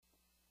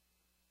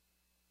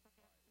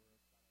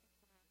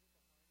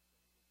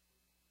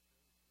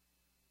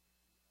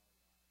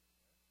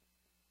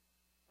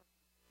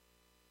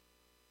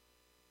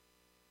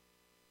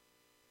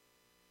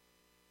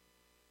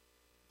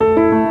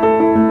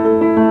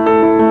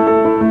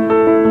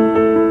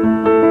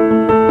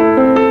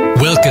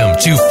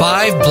to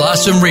Five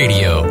Blossom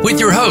Radio with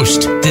your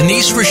host,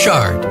 Denise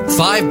Richard.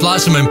 Five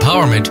Blossom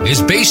Empowerment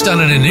is based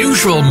on an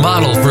unusual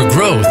model for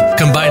growth,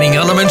 combining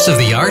elements of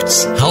the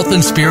arts, health,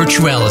 and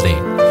spirituality.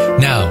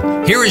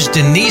 Now, here is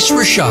Denise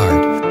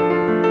Richard.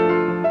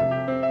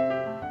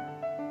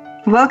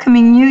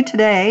 Welcoming you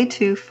today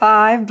to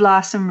Five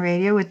Blossom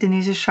Radio with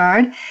Denise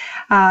Richard.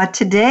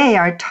 Today,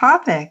 our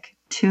topic,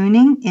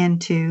 tuning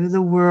into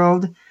the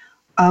world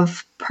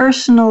of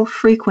personal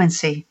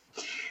frequency.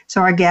 So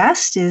our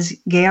guest is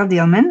Gail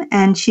Dielman,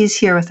 and she's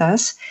here with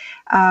us.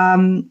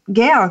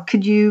 Gail,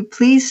 could you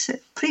please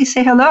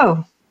say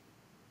hello?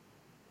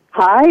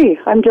 Hi,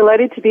 I'm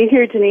delighted to be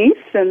here, Denise,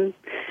 and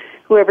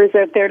whoever's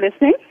out there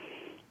listening.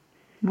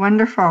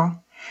 Wonderful.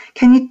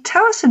 Can you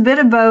tell us a bit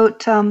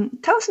about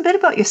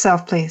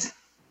yourself, please?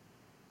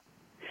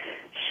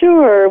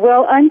 Sure.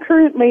 Well, I'm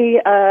currently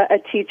a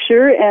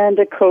teacher and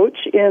a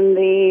coach in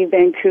the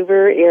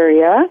Vancouver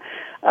area.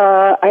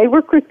 I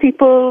work with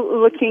people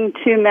looking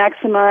to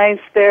maximize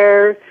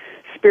their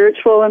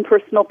spiritual and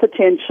personal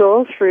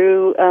potential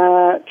through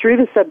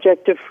the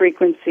subject of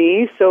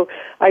frequency. So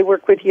I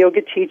work with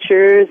yoga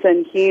teachers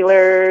and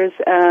healers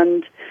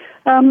and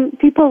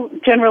people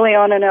generally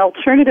on an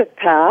alternative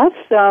path,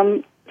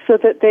 so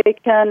that they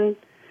can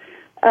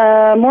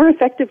more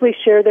effectively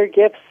share their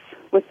gifts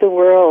with the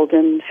world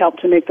and help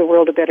to make the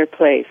world a better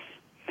place.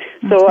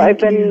 So I've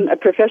been a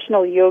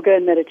professional yoga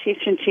and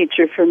meditation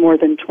teacher for more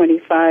than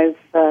 25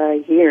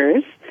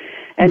 years.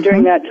 And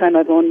during that time,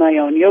 I've owned my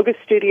own yoga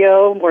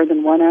studio, more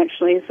than one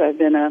actually. So I've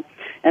been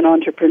an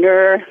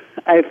entrepreneur.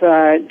 I've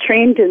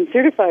trained and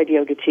certified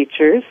yoga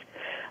teachers.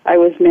 I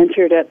was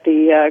mentored at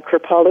the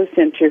Kripalu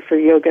Center for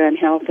Yoga and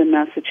Health in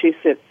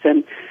Massachusetts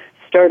and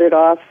started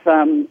off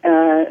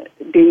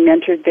being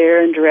mentored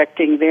there and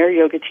directing their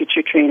yoga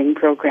teacher training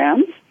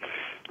programs.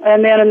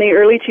 And then in the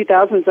early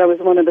 2000s, I was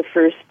one of the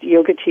first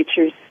yoga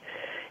teachers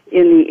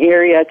in the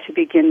area to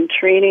begin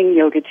training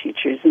yoga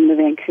teachers in the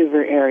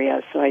Vancouver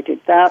area. So I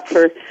did that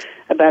for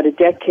about a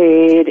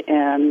decade,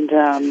 and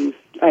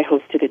I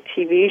hosted a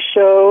TV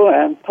show,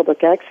 a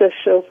public access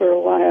show for a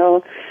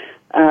while.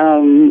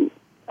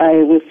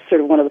 I was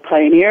sort of one of the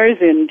pioneers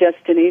in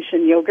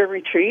destination yoga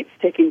retreats,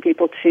 taking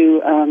people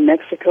to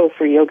Mexico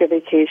for yoga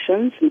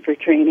vacations and for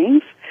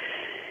trainings.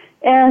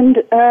 And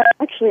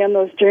actually on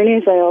those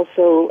journeys, I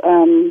also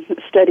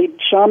studied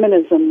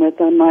shamanism with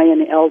a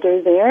Mayan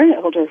elder there,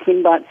 Elder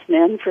Hunbat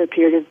Snen, for a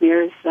period of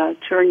years,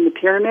 touring the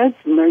pyramids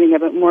and learning a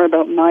bit more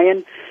about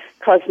Mayan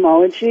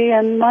cosmology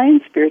and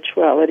Mayan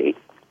spirituality.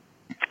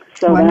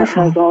 So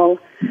Wonderful. That has all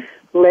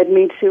led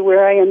me to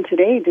where I am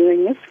today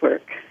doing this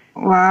work.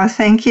 Wow,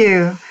 thank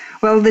you.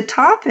 Well, the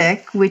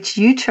topic which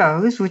you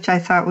chose, which I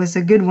thought was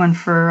a good one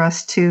for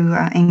us to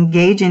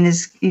engage in,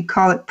 is you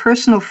call it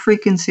personal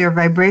frequency or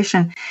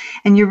vibration.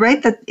 And you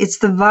write that it's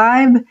the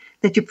vibe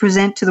that you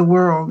present to the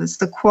world. It's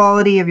the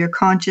quality of your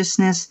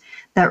consciousness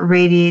that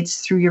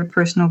radiates through your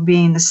personal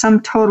being, the sum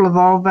total of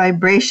all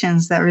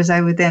vibrations that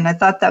reside within. I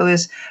thought that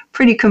was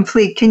pretty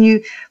complete.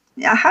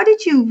 How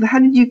did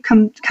you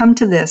come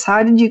to this?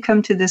 How did you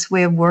come to this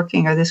way of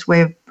working, or this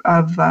way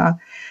of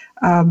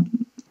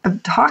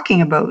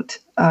talking about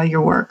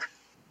your work?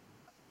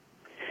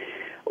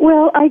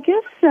 Well, I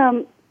guess,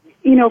 from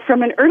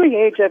an early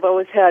age, I've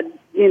always had,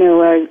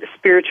 a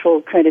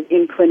spiritual kind of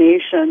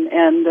inclination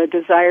and a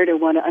desire to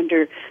want to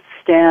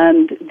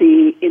understand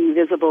the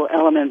invisible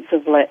elements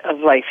of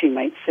life, you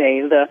might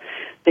say,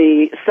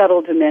 the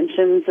subtle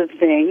dimensions of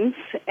things.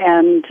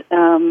 And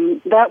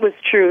that was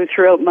true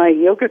throughout my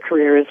yoga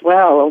career as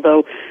well,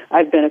 although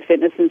I've been a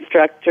fitness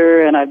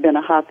instructor and I've been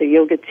a hatha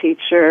yoga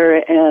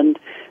teacher and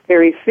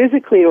very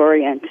physically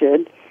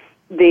oriented.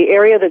 The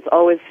area that's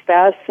always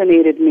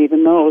fascinated me the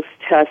most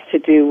has to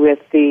do with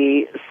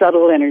the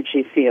subtle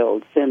energy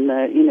fields and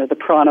the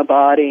prana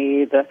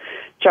body, the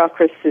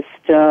chakra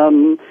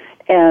system,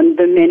 and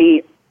the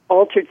many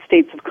altered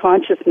states of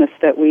consciousness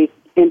that we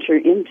enter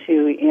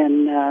into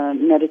in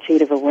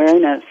meditative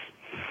awareness.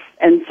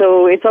 And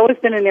so it's always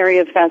been an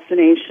area of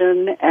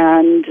fascination,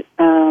 and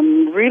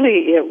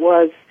really it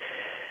was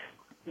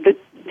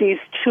these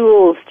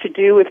tools to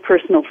do with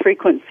personal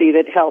frequency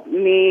that helped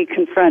me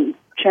confront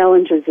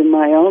challenges in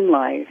my own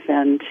life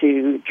and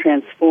to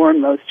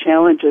transform those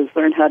challenges,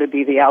 learn how to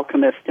be the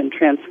alchemist and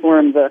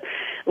transform the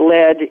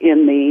lead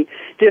in the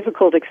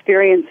difficult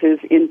experiences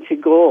into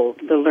gold,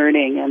 the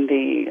learning and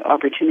the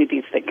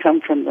opportunities that come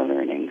from the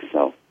learning.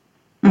 So,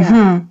 yeah.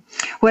 Mm-hmm.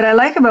 What I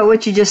like about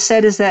what you just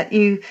said is that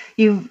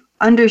you've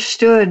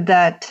understood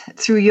that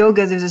through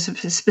yoga there's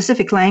a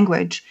specific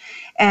language,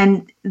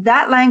 and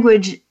that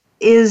language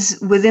is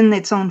within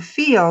its own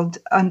field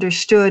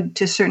understood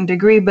to a certain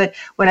degree. But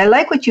what I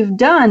like what you've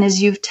done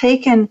is you've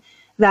taken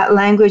that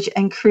language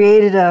and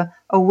created a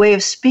way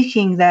of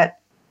speaking that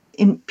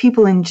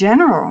people in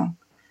general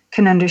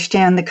can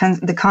understand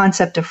the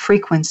concept of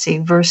frequency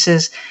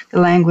versus the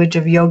language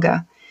of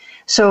yoga.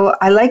 So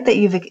I like that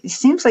it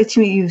seems like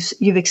to me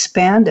you've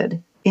expanded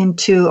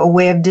into a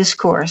way of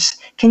discourse.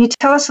 Can you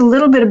tell us a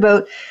little bit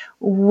about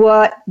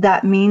what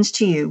that means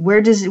to you?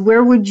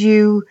 Where would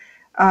you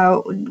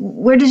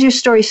Where does your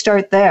story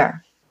start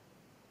there?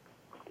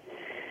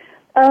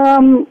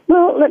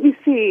 Well, let me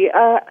see.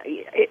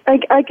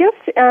 I guess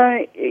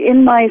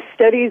in my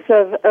studies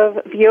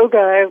of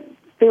yoga,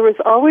 there was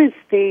always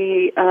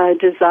the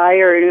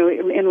desire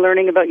in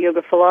learning about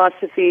yoga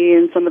philosophy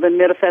and some of the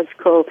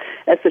metaphysical,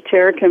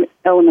 esoteric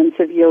elements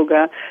of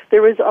yoga.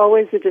 There was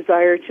always a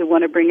desire to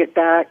want to bring it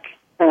back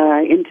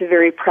into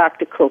very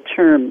practical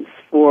terms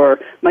for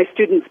my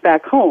students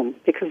back home,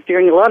 because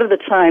during a lot of the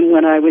time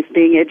when I was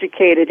being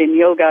educated in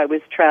yoga, I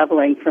was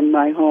traveling from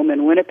my home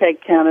in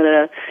Winnipeg,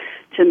 Canada,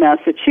 to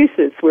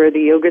Massachusetts, where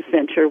the yoga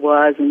center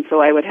was, and so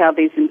I would have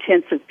these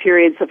intensive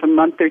periods of a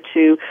month or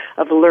two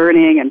of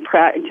learning and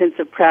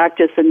intensive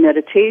practice and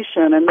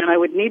meditation, and then I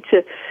would need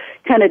to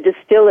kind of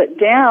distill it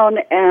down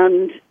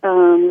and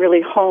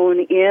really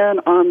hone in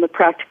on the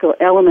practical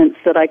elements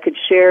that I could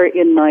share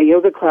in my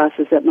yoga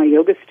classes at my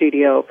yoga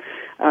studio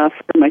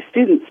for my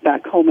students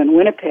back home in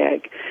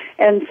Winnipeg.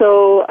 And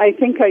so I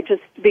think I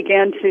just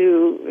began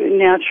to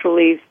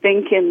naturally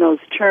think in those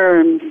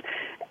terms.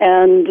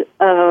 And,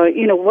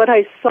 what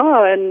I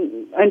saw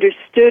and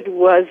understood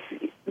was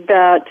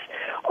that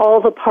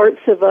all the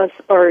parts of us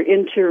are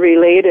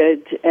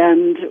interrelated.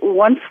 And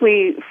once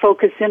we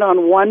focus in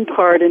on one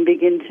part and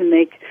begin to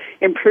make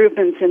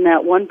improvements in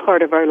that one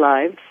part of our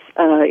lives,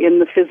 in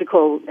the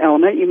physical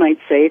element, you might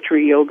say,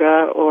 through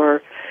yoga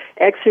or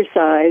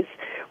exercise,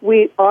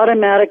 we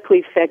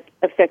automatically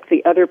affect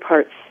the other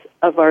parts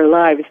of our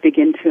lives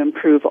begin to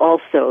improve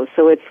also.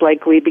 So it's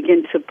like we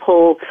begin to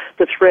pull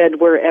the thread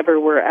wherever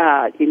we're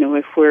at.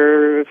 If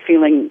we're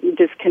feeling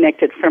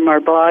disconnected from our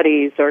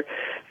bodies or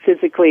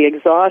physically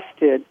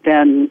exhausted,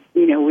 then,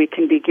 we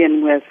can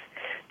begin with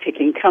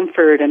taking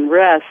comfort and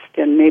rest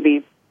and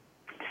maybe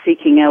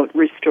seeking out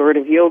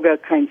restorative yoga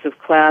kinds of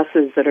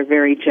classes that are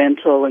very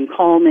gentle and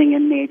calming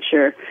in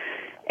nature.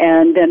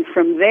 And then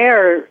from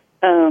there,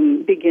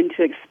 begin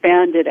to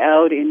expand it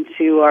out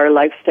into our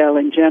lifestyle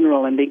in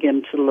general and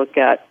begin to look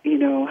at,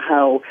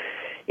 how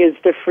is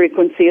the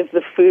frequency of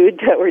the food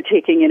that we're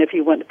taking in, if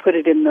you want to put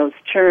it in those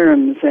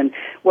terms, and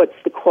what's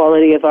the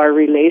quality of our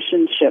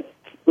relationship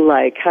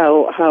like?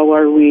 How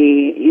are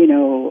we,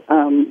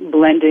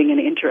 blending and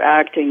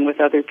interacting with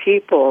other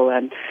people,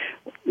 and,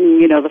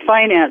 the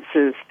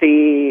finances,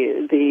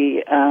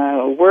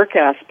 the work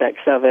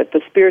aspects of it,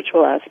 the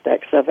spiritual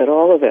aspects of it,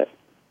 all of it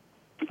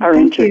are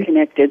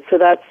interconnected. So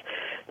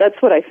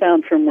that's what I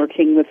found from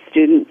working with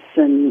students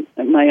in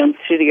my own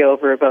studio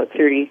over about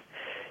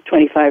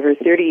 25 or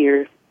 30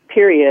 year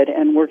period,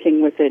 and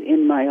working with it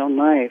in my own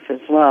life as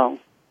well.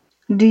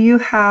 Do you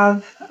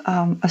have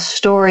a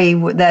story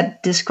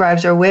that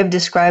describes, or a way of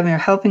describing or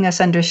helping us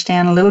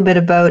understand a little bit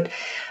about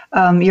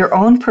your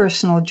own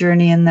personal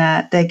journey in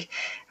that? Like,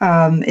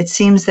 it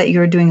seems that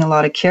you're doing a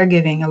lot of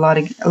caregiving, a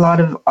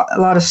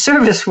lot of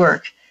service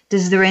work.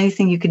 Is there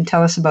anything you can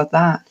tell us about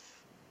that?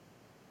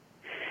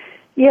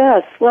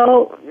 Yes,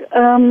 well,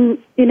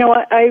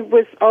 I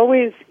was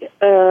always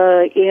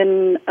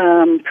in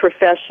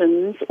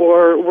professions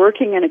or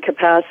working in a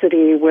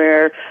capacity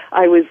where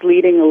I was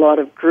leading a lot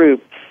of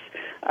groups,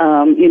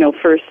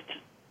 first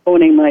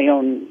owning my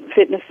own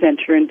fitness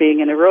center and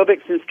being an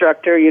aerobics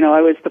instructor.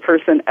 I was the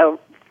person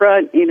out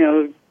front,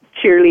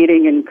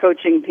 cheerleading and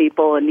coaching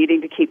people and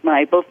needing to keep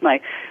both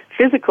my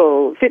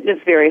physical fitness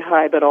very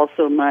high, but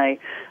also my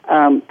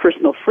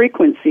personal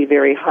frequency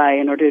very high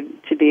in order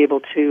to be able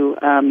to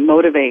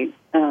motivate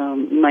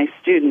my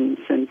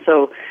students. And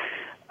so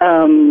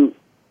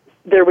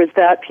there was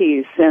that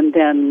piece. And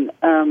then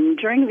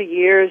during the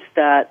years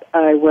that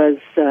I was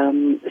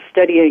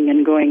studying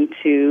and going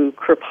to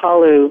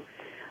Kripalu,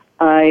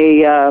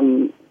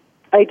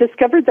 I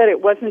discovered that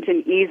it wasn't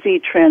an easy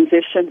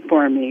transition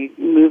for me,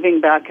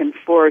 moving back and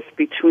forth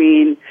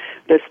between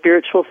the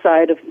spiritual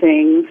side of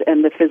things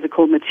and the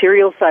physical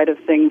material side of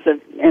things,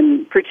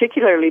 and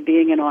particularly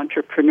being an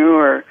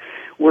entrepreneur,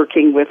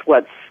 working with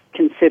what's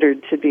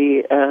considered to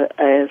be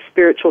a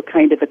spiritual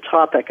kind of a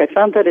topic. I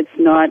found that it's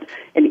not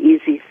an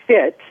easy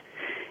fit.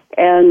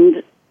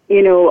 And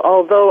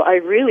although I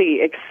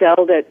really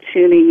excelled at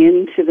tuning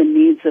into the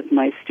needs of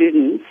my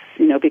students,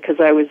 because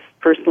I was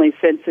personally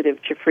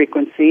sensitive to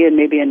frequency and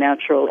maybe a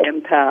natural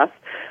empath,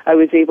 I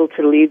was able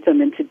to lead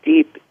them into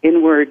deep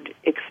inward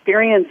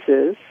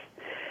experiences.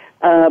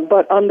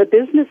 But on the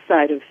business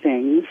side of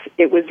things,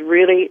 it was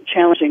really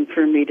challenging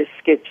for me to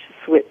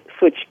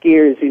switch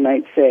gears, you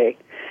might say.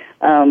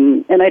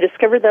 And I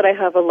discovered that I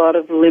have a lot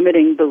of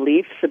limiting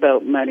beliefs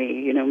about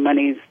money.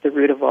 Money's the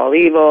root of all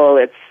evil.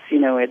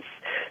 It's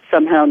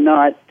somehow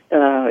not,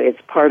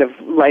 it's part of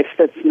life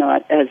that's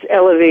not as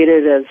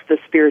elevated as the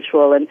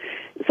spiritual. And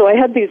so I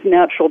had these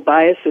natural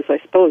biases, I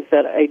suppose,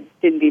 that I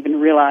didn't even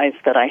realize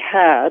that I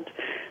had,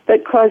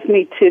 that caused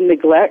me to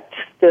neglect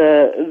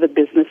the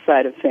business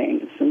side of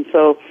things. And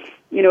so,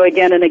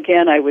 again and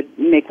again, I would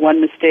make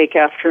one mistake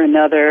after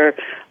another.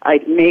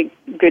 I'd make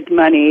good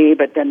money,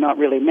 but then not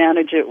really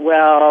manage it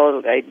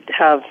well. I'd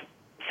have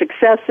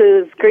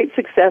successes, great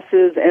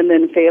successes, and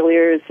then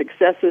failures,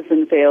 successes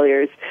and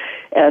failures.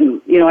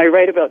 And, I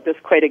write about this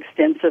quite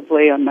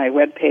extensively on my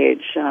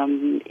webpage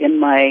in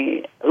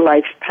my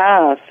life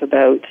path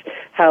about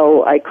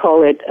how I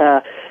call it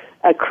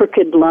a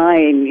crooked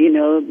line.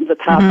 The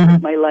path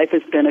of my life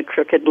has been a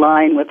crooked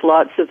line with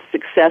lots of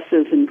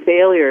successes and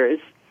failures.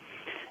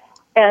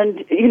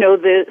 And,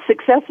 the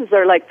successes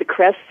are like the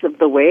crests of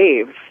the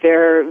wave.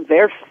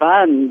 They're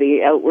fun,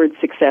 the outward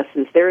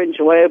successes. They're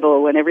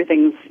enjoyable when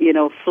everything's,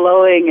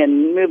 flowing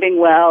and moving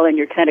well, and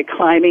you're kind of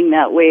climbing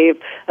that wave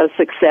of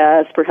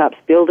success, perhaps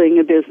building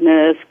a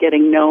business,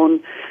 getting known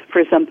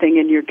for something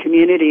in your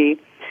community.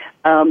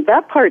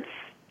 That part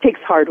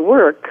takes hard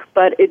work,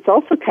 but it's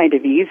also kind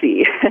of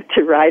easy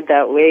to ride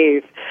that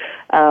wave.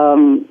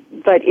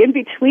 But in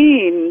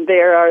between,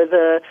 there are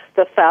the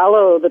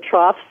fallow, the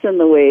troughs in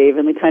the wave,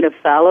 and the kind of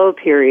fallow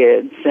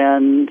periods,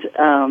 and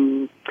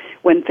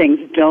when things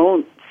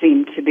don't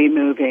seem to be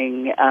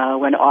moving,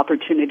 when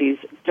opportunities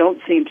don't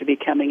seem to be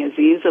coming as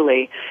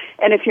easily.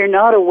 And if you're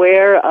not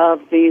aware of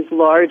these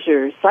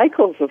larger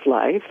cycles of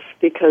life,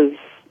 because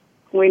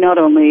we not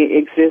only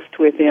exist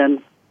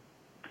within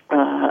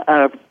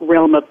a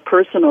realm of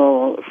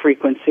personal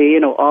frequency,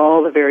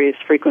 all the various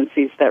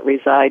frequencies that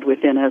reside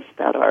within us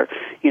that are,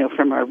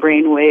 from our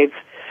brainwave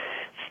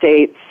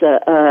states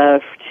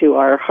to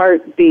our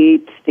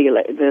heartbeat,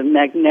 the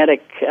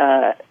magnetic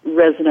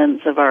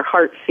resonance of our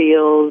heart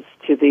fields,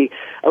 to the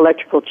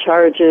electrical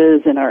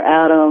charges in our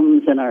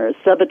atoms and our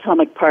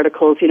subatomic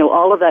particles.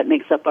 All of that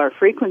makes up our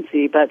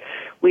frequency, but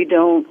we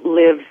don't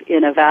live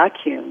in a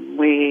vacuum.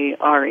 We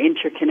are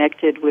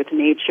interconnected with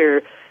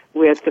nature,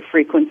 with the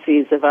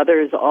frequencies of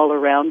others all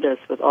around us,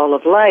 with all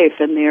of life,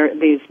 and there are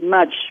these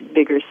much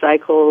bigger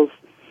cycles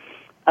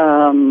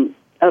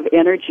of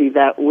energy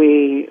that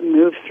we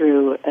move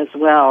through as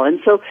well.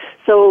 And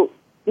so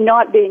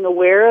not being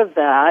aware of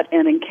that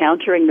and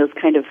encountering those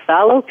kind of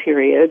fallow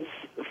periods,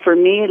 for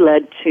me,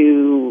 led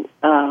to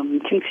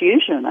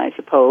confusion, I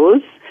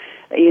suppose,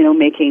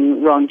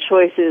 making wrong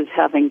choices,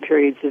 having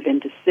periods of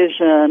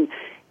indecision,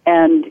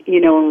 and,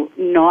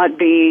 not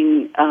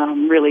being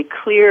really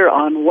clear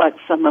on what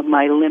some of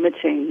my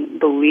limiting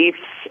beliefs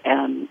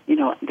and,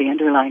 the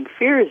underlying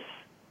fears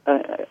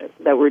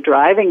that were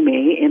driving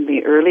me in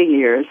the early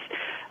years.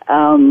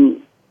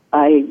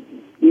 I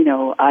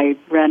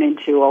ran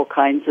into all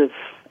kinds of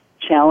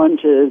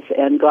challenges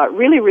and got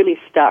really, really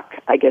stuck,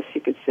 I guess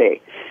you could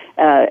say.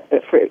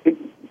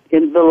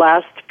 In the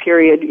last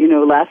period,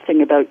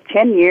 lasting about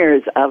 10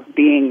 years of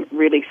being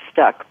really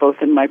stuck,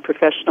 both in my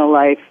professional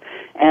life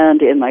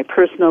and in my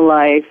personal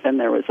life, and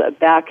there was a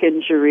back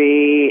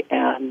injury,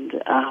 and,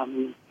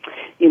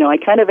 I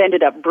kind of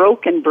ended up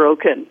broken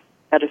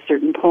at a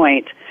certain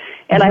point.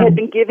 And I had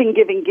been giving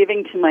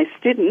to my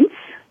students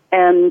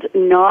and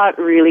not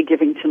really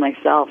giving to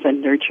myself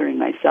and nurturing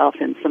myself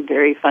in some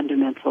very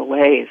fundamental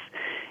ways.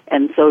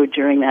 And so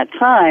during that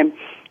time,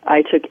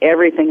 I took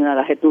everything that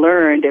I had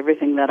learned,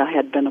 everything that I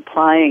had been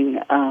applying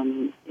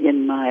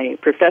in my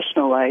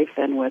professional life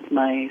and with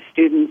my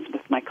students,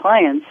 with my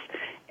clients,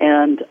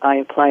 and I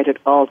applied it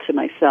all to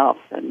myself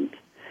and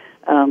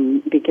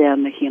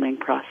began the healing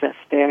process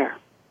there.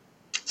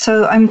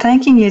 So I'm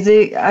thanking you.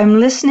 I'm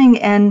listening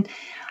and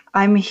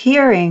I'm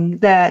hearing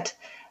that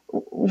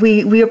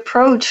we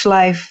approach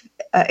life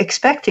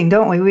expecting,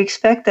 don't we? We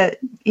expect that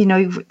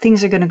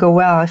things are going to go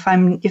well. If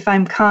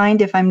I'm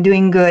kind, if I'm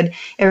doing good,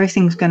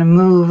 everything's going to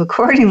move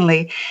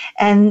accordingly.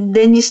 And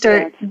then you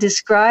start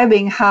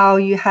describing how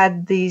you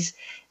had these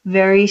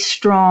very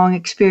strong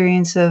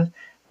experience of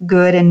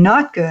good and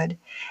not good.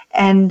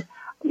 And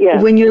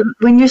when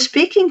you're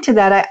speaking to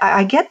that,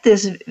 I get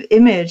this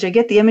image. I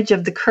get the image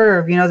of the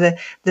curve.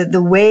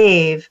 The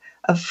wave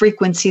of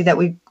frequency that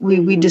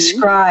we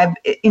describe.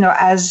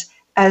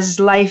 As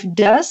life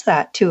does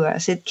that to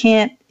us,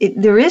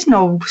 there is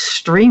no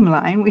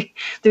streamline.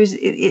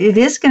 It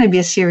is going to be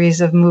a series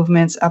of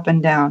movements up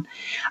and down.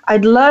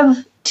 I'd love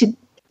to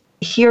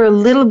hear a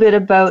little bit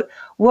about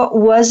what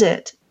was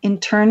it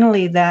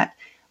internally that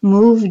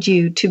moved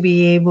you to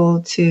be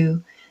able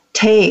to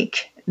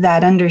take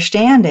that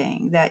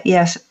understanding that,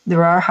 yes,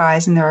 there are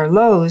highs and there are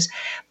lows,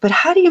 but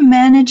how do you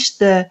manage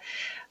the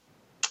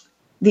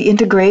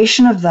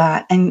integration of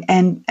that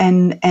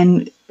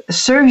and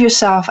serve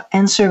yourself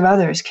and serve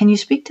others? Can you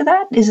speak to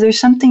that? Is there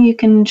something you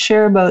can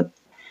share about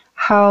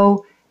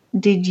how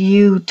did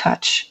you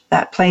touch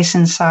that place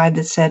inside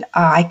that said,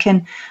 I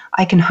can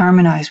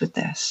harmonize with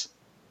this?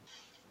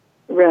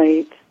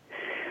 Right.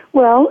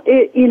 Well,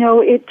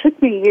 it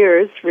took me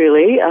years,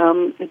 really.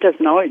 It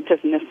doesn't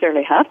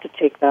necessarily have to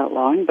take that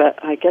long, but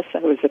I guess I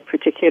was a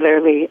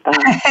particularly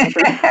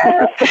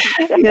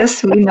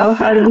yes, we know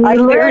how to be a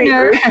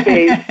learner.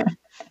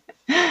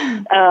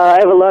 I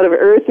have a lot of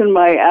earth in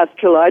my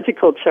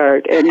astrological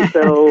chart, and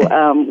so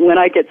when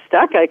I get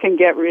stuck, I can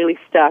get really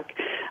stuck.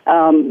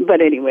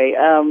 But anyway,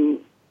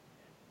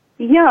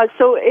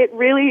 so it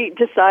really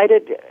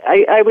decided,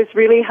 I was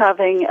really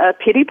having a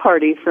pity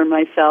party for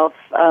myself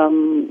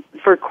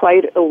for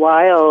quite a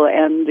while,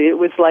 and it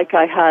was like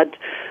I had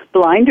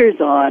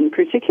blinders on,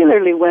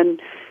 particularly when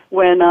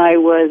when I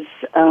was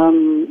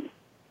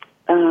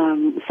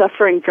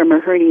suffering from a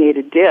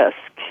herniated disc.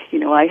 You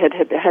know, I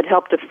had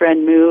helped a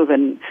friend move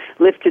and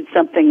lifted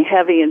something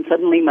heavy, and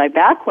suddenly my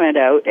back went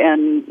out.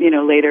 And, you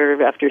know,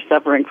 later, after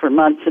suffering for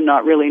months and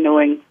not really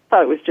knowing,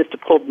 thought it was just a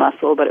pulled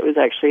muscle, but it was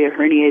actually a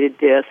herniated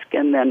disc.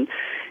 And then,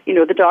 you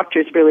know, the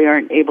doctors really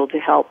aren't able to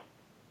help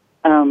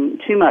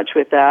too much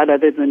with that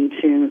other than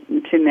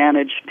to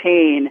manage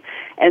pain.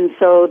 And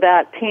so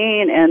that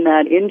pain and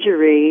that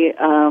injury,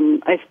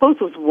 I suppose,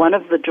 was one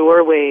of the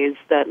doorways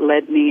that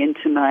led me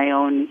into my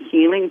own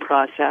healing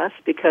process,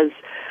 because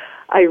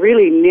I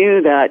really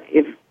knew that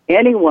if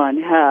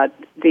anyone had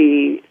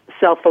the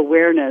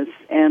self-awareness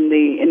and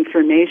the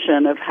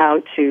information of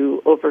how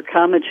to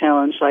overcome a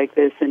challenge like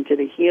this and to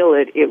heal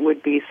it, it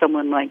would be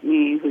someone like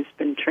me who's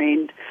been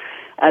trained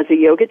as a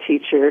yoga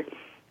teacher.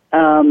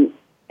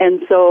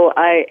 And so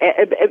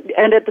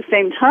and at the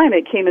same time,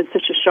 it came as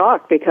such a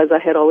shock because I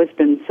had always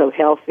been so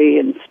healthy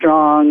and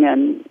strong,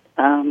 and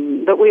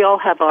but we all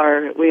have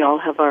our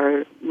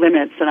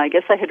limits, and I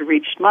guess I had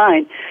reached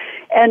mine.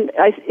 And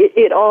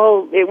it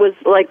was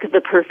like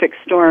the perfect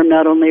storm.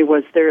 Not only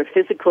was there a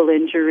physical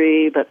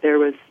injury, but there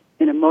was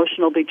an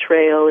emotional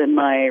betrayal in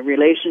my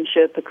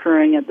relationship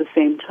occurring at the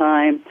same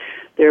time.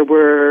 There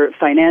were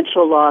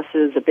financial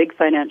losses, a big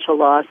financial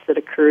loss that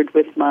occurred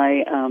with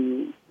my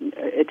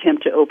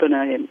attempt to open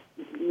a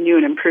new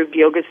and improved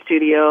yoga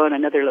studio in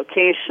another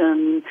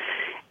location.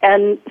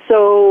 And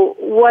so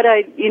what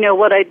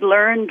I'd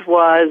learned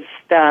was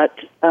that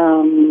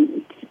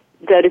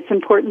that it's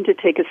important to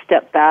take a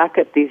step back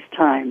at these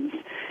times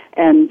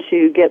and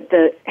to get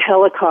the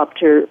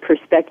helicopter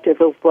perspective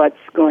of what's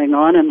going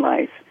on in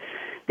life.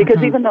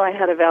 Because even though I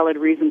had a valid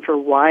reason for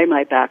why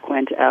my back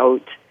went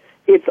out,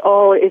 it's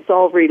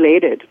all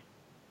related.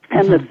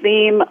 And the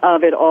theme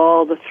of it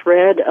all, the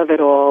thread of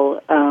it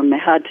all,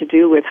 had to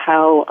do with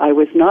how I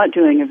was not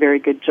doing a very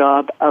good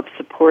job of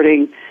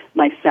supporting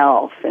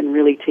myself and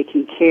really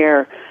taking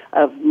care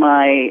of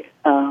my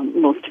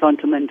most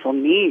fundamental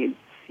needs,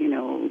 you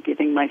know,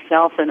 giving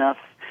myself enough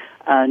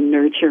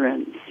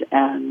nurturance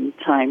and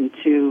time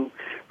to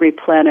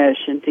replenish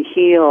and to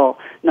heal,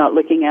 not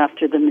looking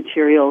after the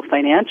material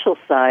financial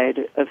side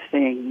of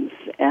things,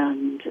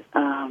 and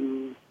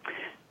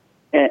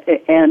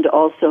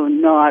also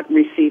not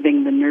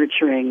receiving the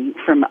nurturing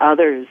from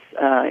others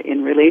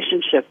in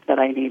relationship that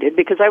I needed,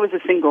 because I was a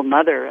single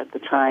mother at the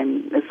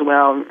time as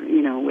well,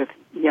 you know, with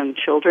young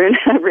children,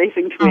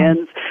 raising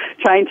twins,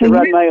 trying to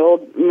run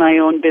my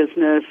own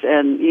business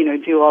and, you know,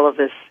 do all of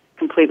this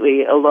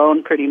completely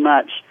alone pretty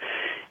much.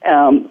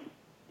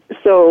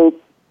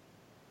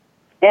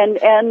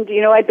 And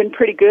you know, I'd been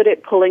pretty good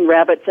at pulling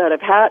rabbits out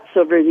of hats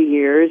over the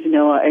years. You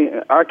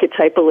know,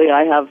 archetypally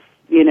I have,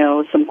 you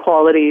know, some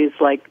qualities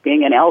like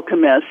being an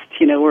alchemist,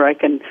 you know, where I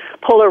can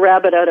pull a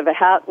rabbit out of a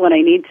hat when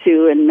I need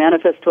to and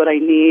manifest what I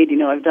need. You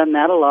know, I've done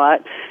that a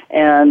lot.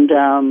 And,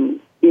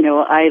 you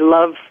know, I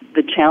love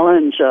the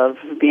challenge of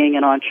being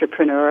an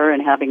entrepreneur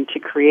and having to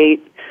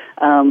create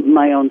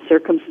my own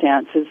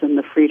circumstances and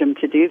the freedom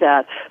to do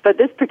that. But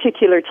this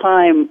particular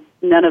time,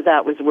 none of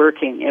that was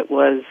working. It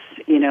was,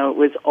 you know, it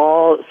was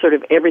all sort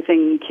of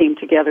everything came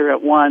together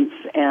at once,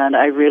 and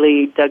I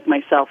really dug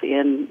myself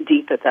in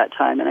deep at that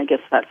time, and I guess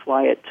that's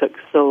why it took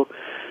so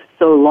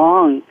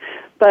long.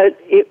 But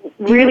it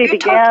really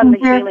began, the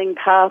healing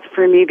path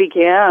for me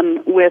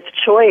began with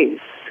choice,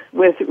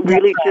 with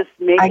really just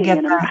making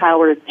an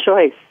empowered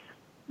choice.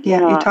 Yeah,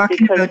 you're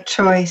talking about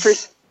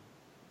choice.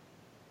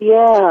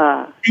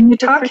 Yeah. And you're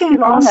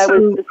talking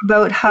also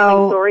about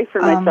how sorry for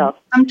myself.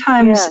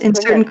 Sometimes in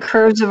certain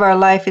curves of our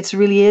life, it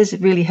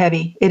is really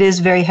heavy. It is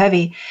very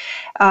heavy.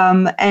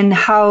 And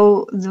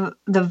how the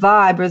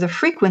vibe or the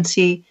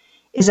frequency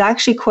is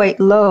actually quite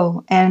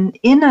low. And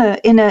in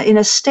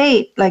a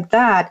state like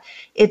that,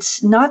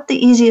 it's not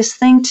the easiest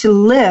thing to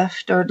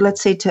lift, or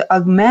let's say to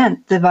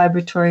augment the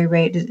vibratory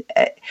rate.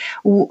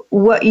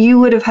 What you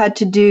would have had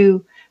to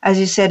do, as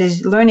you said,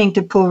 is learning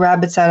to pull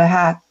rabbits out of a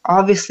hat.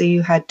 Obviously,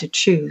 you had to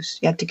choose.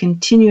 You had to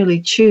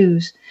continually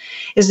choose.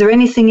 Is there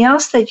anything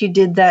else that you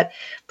did that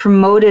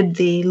promoted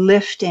the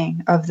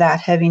lifting of that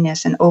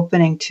heaviness and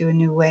opening to a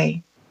new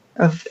way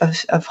of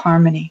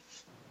harmony?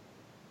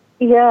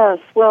 Yes,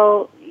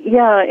 well,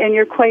 yeah, and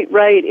you're quite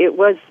right. It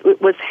was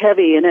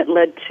heavy, and it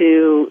led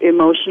to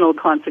emotional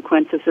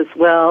consequences as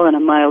well, and a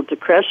mild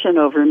depression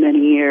over many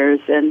years.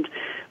 And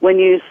when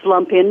you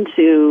slump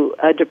into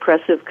a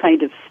depressive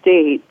kind of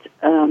state,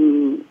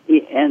 and,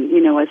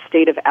 you know, a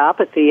state of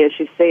apathy, as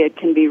you say, it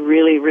can be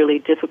really, really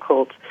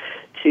difficult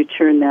to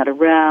turn that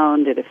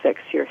around. It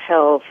affects your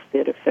health.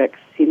 It affects,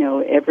 you know,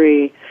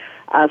 every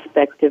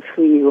aspect of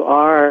who you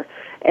are.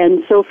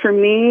 And so for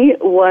me,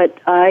 what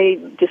I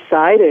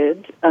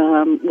decided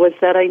was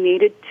that I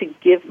needed to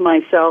give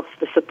myself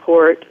the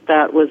support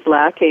that was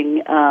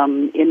lacking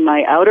in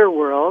my outer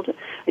world.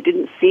 I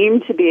didn't seem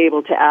to be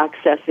able to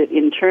access it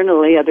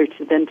internally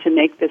than to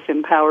make this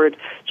empowered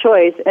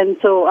choice. And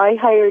so I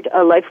hired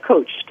a life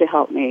coach to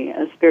help me,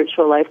 a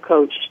spiritual life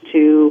coach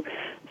to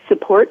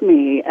support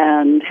me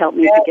and help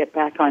me to get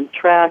back on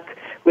track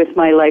with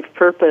my life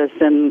purpose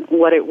and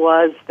what it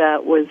was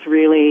that was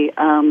really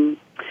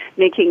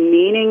making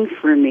meaning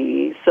for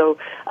me. So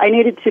I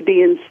needed to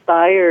be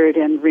inspired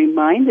and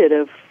reminded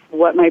of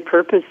what my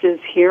purpose is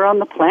here on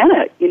the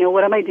planet.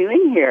 What am I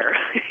doing here?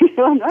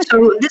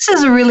 This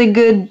is a really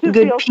good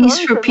piece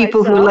for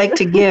people who like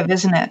to give,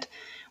 isn't it?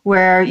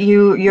 Where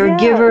you're a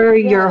giver,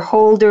 you're a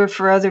holder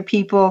for other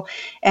people,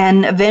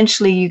 and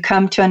eventually you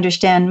come to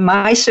understand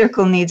my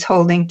circle needs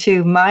holding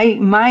too.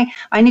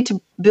 I need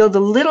to build a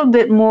little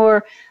bit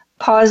more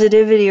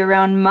positivity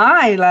around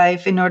my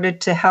life in order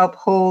to help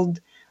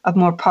hold a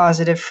more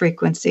positive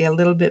frequency, a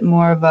little bit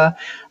more of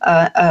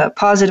a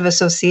positive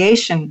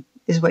association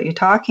is what you're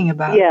talking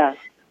about. Yeah.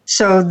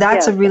 So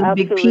that's a really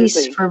absolutely. big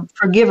piece for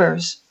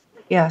givers.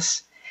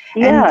 Yes.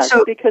 Yeah,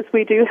 because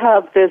we do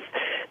have this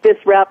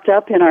wrapped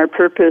up in our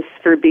purpose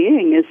for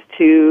being is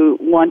to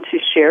want to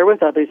share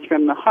with others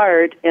from the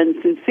heart and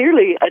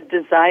sincerely a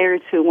desire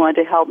to want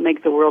to help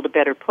make the world a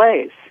better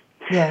place.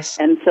 Yes.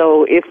 And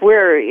so if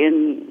we're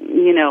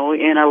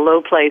in a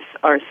low place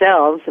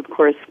ourselves, of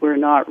course, we're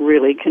not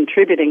really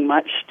contributing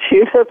much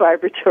to the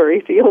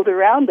vibratory field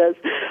around us,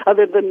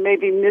 other than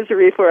maybe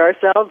misery for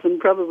ourselves and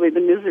probably the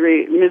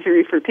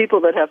misery for people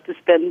that have to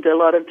spend a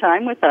lot of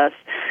time with us.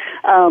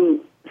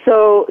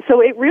 So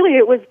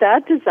it was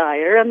that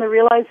desire and the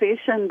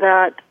realization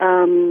that,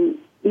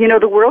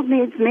 the world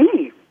needs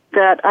me,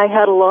 that I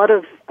had a lot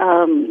of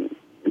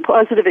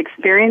positive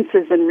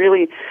experiences and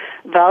really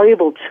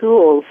valuable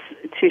tools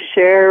to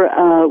share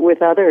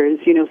with others.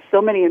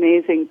 So many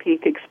amazing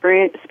peak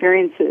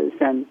experiences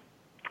and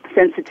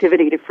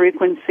sensitivity to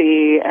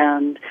frequency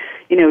and,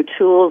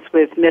 tools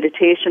with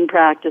meditation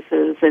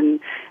practices and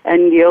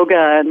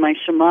yoga and my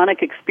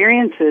shamanic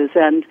experiences.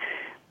 And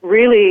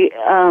really,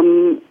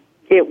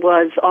 it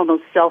was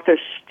almost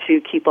selfish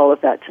to keep all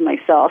of that to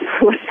myself.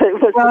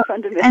 It was the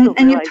fundamental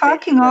and you're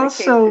talking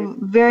also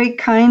very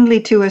kindly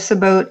to us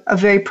about a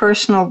very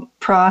personal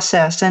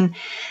process, and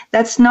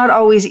that's not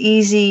always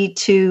easy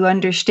to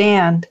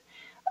understand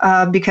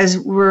because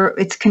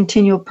it's a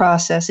continual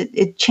process.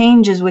 It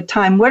changes with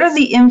time. What are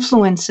the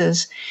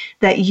influences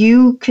that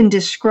you can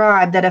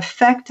describe that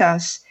affect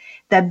us,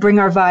 that bring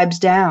our vibes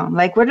down?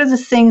 Like, what are the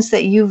things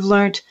that you've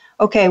learned?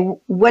 Okay,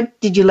 what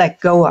did you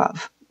let go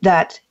of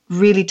that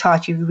really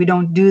taught you, we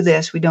don't do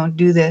this,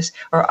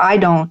 or I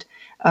don't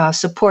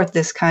support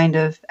this kind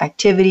of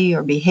activity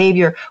or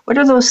behavior? What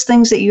are those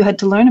things that you had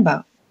to learn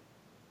about?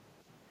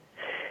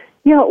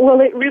 Yeah, well,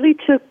 it really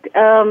took,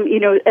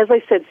 as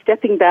I said,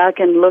 stepping back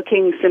and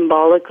looking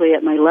symbolically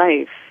at my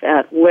life,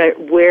 at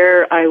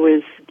where I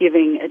was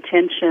giving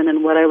attention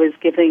and what I was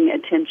giving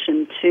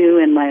attention to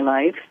in my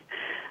life.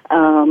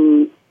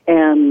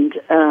 And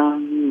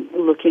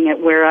looking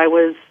at where I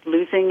was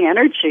losing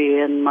energy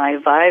and my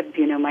vibe,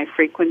 my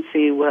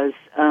frequency was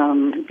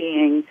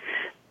being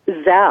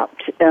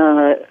zapped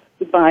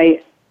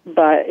by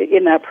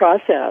in that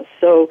process.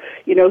 So,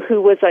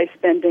 who was I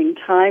spending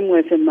time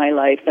with in my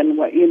life, and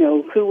what,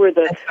 who were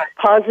the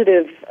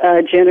positive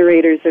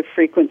generators of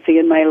frequency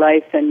in my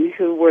life, and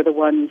who were the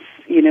ones,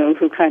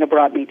 who kind of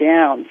brought me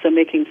down. So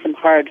making some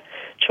hard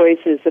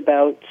choices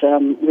about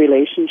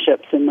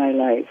relationships in my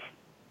life.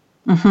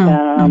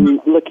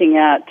 Looking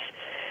at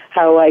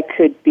how I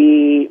could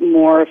be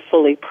more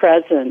fully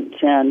present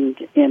and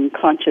in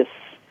conscious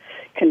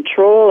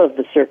control of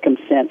the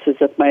circumstances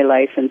of my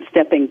life, and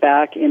stepping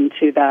back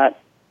into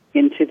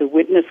the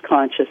witness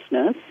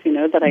consciousness,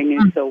 that I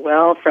knew so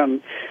well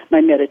from my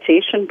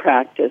meditation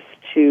practice,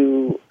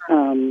 to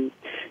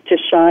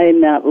shine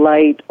that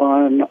light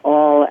on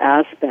all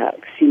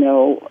aspects.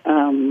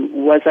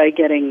 Was I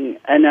getting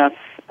enough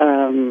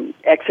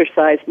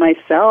exercise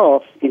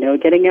myself?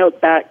 Getting out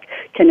back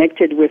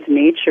connected with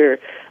nature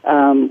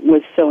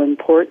was so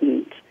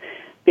important,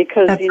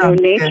 because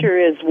nature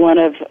is one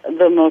of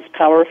the most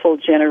powerful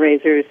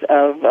generators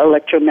of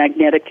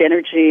electromagnetic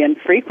energy and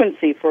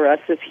frequency for us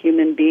as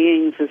human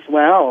beings as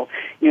well.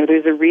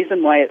 There's a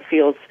reason why it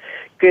feels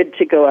good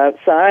to go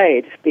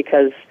outside,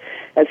 because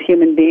as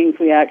human beings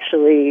we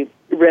actually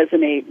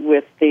resonate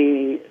with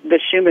the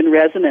Schumann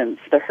resonance,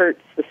 the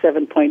hertz, the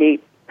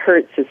 7.8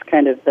 hertz is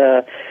kind of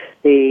the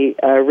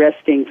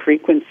resting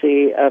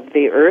frequency of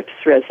the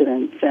Earth's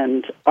resonance,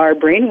 and our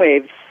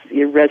brainwaves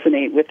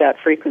resonate with that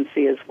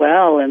frequency as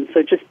well. And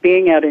so just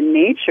being out in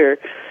nature,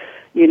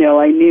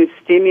 I knew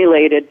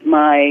stimulated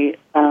my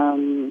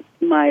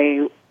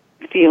my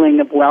feeling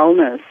of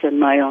wellness and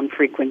my own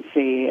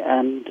frequency,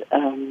 and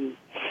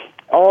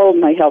all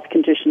my health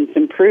conditions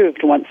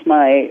improved once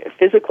my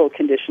physical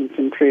conditions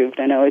improved,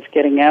 and I was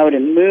getting out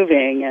and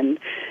moving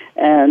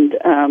and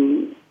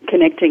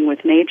connecting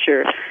with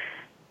nature.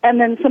 And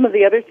then some of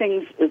the other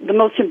things, the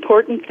most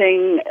important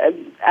thing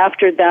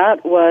after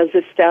that was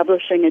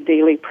establishing a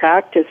daily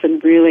practice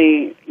and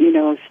really,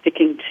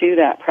 sticking to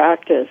that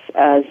practice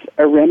as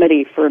a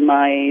remedy for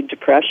my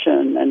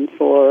depression and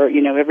for,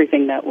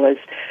 everything that was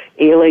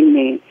ailing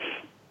me.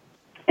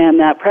 And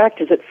that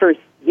practice at first,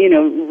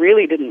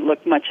 really didn't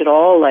look much at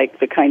all like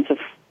the kinds of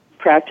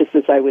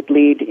practices I would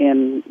lead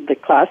in the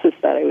classes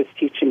that I was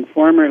teaching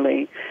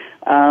formerly.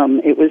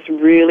 It was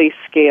really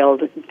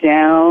scaled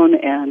down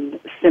and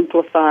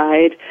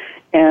simplified,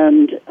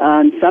 and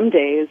on some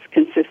days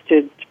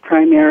consisted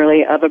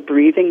primarily of a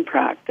breathing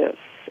practice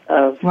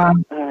of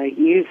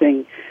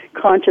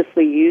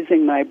consciously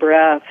using my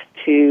breath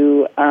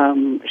to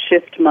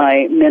shift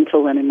my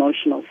mental and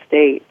emotional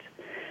state.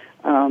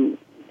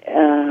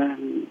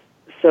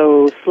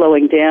 So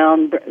slowing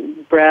down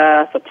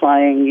breath,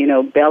 applying,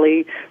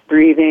 belly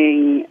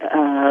breathing,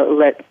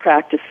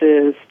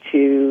 practices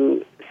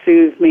to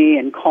soothe me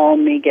and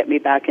calm me, get me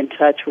back in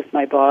touch with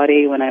my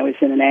body when I was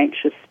in an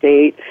anxious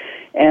state,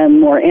 and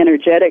more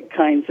energetic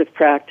kinds of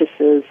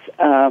practices,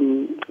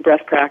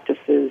 breath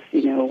practices,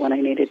 when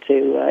I needed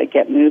to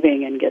get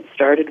moving and get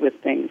started with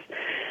things.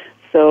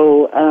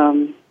 So,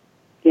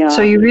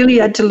 So you really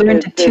had to learn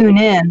to tune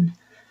in.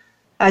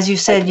 As you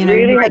said, I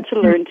really had to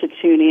learn to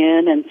tune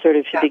in and sort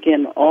of to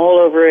begin all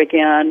over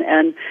again,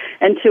 and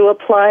to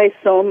apply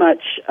so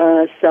much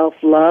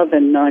self-love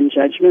and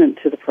non-judgment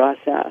to the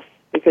process,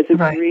 because it's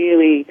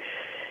really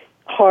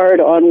hard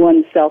on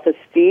one's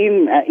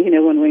self-esteem.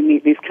 When we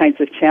meet these kinds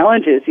of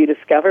challenges, you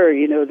discover,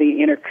 the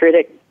inner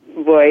critic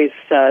voice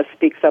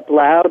speaks up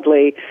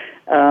loudly.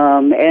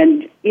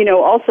 And,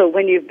 also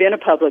when you've been a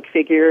public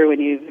figure, when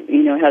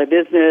you've, had a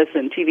business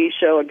and TV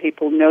show and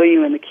people know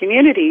you in the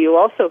community, you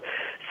also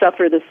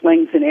suffer the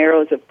slings and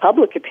arrows of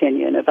public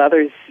opinion, of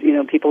others,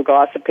 people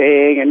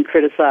gossiping and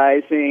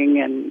criticizing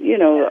and,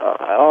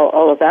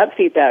 all of that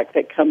feedback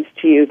that comes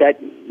to you,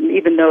 that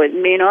even though it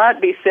may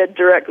not be said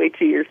directly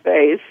to your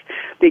face,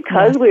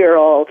 because we are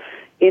all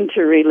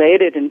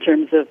interrelated in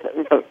terms of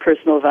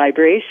personal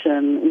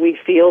vibration, we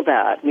feel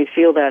that. We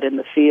feel that in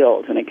the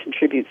field, and it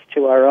contributes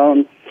to our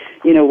own,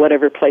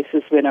 whatever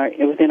places within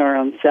our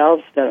own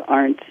selves that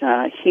aren't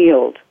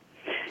healed.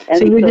 And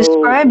so you're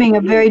describing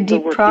a very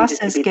deep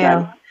process,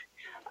 Gail,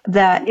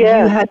 that you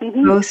had to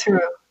go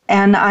through.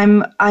 And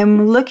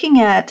I'm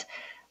looking at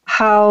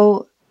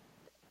how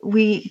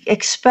we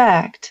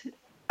expect,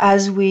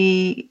 as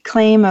we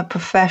claim a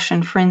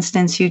profession. For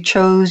instance, you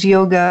chose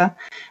yoga,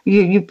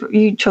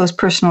 you chose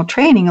personal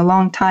training a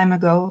long time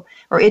ago,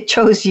 or it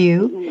chose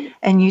you,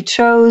 and you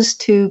chose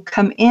to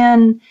come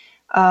in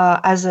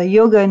as a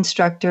yoga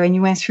instructor, and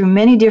you went through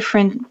many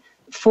different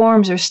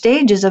forms or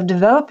stages of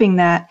developing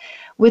that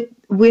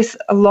with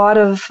a lot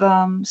of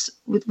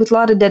with a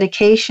lot of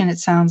dedication, it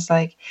sounds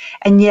like.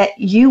 And yet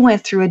you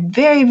went through a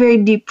very, very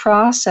deep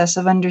process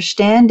of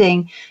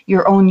understanding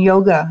your own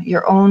yoga,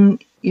 your own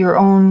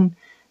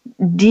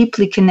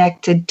deeply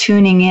connected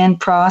tuning in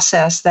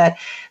process that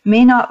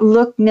may not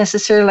look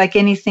necessarily like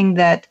anything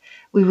that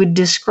we would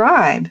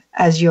describe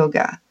as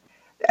yoga,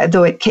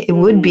 though it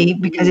would be,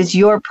 because it's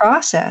your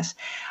process.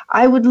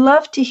 I would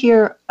love to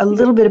hear a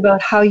little bit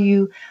about how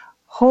you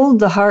hold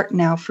the heart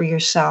now for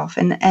yourself,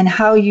 and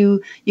how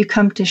you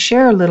come to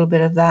share a little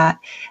bit of that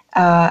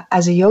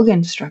as a yoga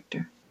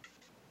instructor.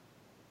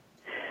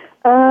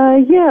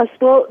 Yes.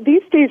 Well,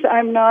 these days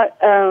I'm not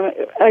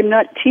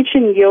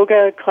teaching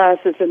yoga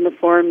classes in the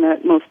form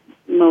that most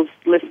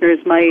listeners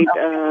might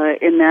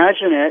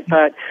imagine it,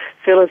 but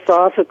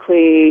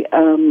philosophically,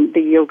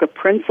 the yoga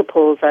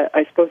principles,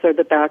 I suppose, are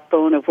the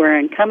backbone of where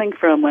I'm coming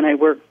from when I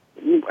work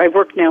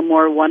now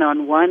more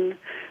one-on-one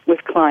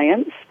with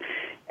clients,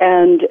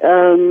 and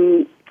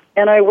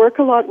I work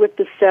a lot with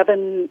the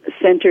 7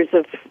 centers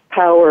of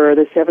power, or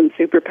the 7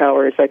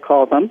 superpowers, I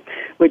call them,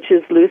 which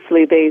is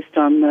loosely based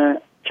on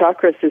the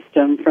chakra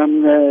system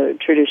from the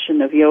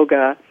tradition of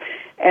yoga.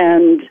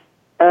 And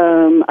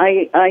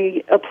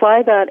I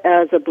apply that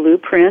as a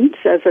blueprint,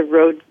 as a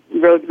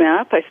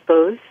roadmap, I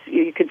suppose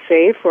you could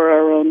say, for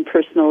our own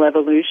personal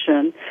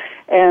evolution.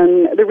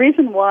 And the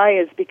reason why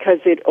is because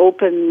it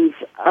opens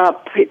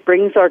up, it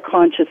brings our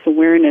conscious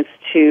awareness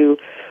to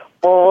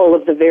all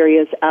of the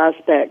various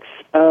aspects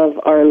of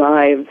our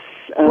lives.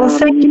 Well,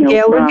 thank you,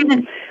 Gail.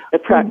 From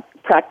the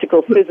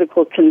practical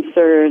physical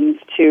concerns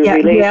to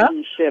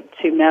relationship,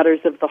 to matters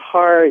of the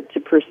heart, to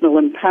personal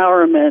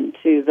empowerment,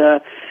 to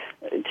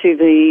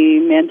the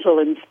mental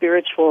and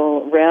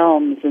spiritual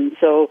realms. And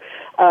so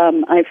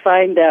I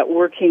find that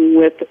working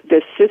with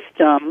the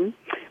system,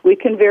 we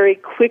can very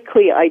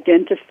quickly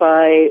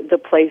identify the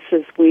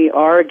places we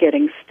are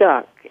getting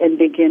stuck and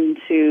begin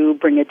to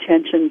bring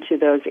attention to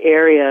those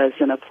areas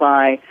and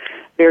apply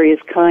various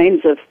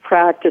kinds of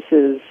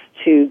practices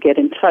to get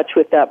in touch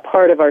with that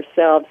part of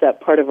ourselves, that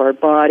part of our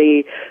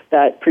body,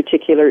 that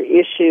particular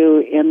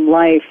issue in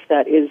life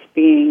that is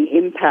being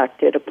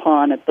impacted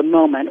upon at the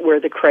moment, where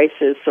the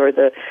crisis or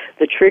the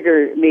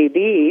trigger may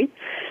be,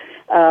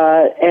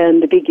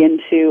 and begin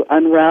to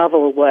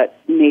unravel what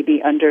may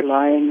be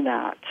underlying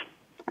that.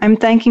 I'm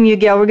thanking you,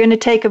 Gail. We're going to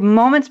take a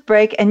moment's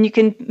break, and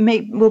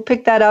we'll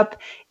pick that up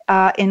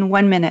in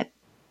 1 minute.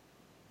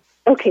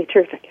 Okay,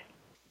 terrific.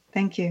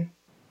 Thank you.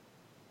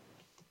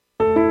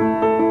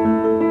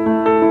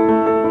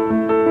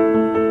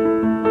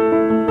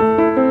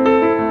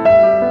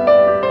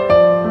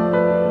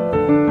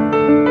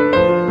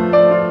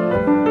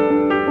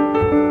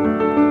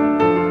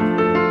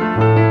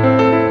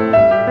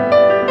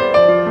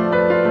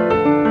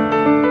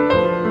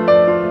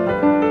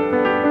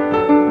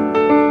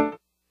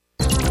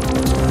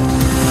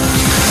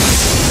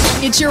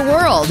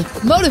 world.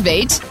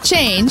 Motivate,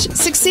 change,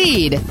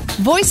 succeed.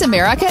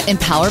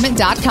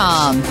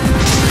 VoiceAmericaEmpowerment.com.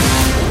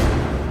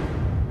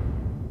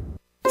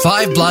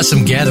 Five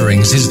Blossom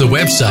Gatherings is the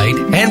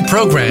website and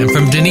program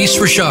from Denise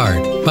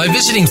Richard. By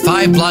visiting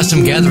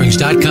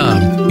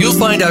fiveBlossomGatherings.com, you'll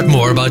find out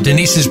more about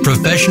Denise's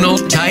professional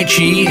Tai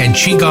Chi and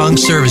Qigong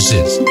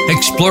services,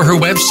 explore her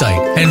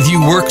website, and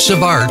view works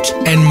of art,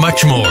 and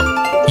much more.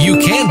 You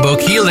can book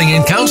healing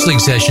and counseling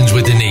sessions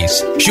with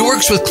Denise. She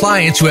works with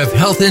clients who have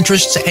health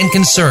interests and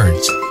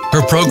concerns.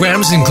 Her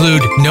programs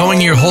include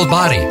Knowing Your Whole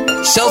Body,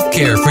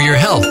 Self-Care for Your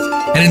Health,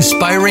 and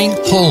Inspiring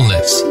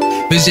Wholeness.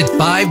 Visit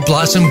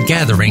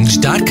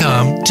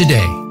fiveBlossomGatherings.com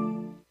today.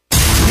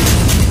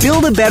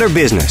 Build a better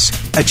business.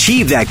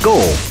 Achieve that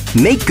goal.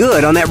 Make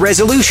good on that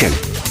resolution.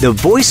 The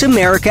Voice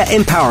America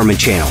Empowerment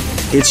Channel.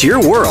 It's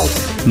your world.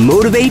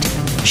 Motivate,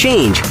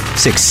 change,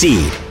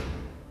 succeed.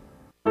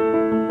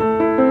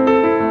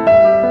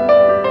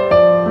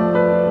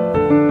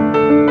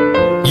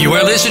 You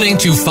are listening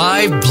to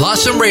Five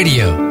Blossom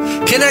Radio.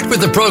 Connect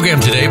with the program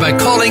today by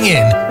calling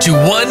in to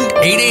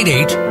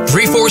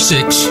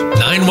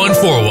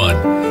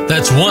 1-888-346-9141.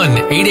 That's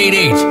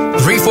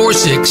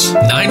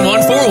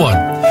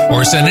 1-888-346-9141.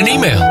 Or send an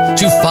email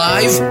to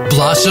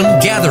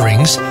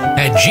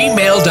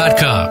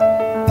fiveBlossomGatherings@gmail.com.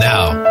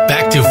 Now,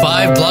 back to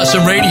Five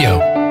Blossom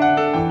Radio.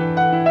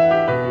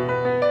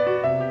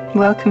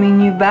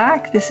 Welcoming you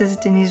back. This is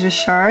Denise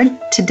Richard,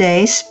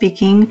 today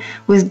speaking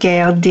with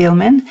Gail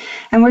Dealman.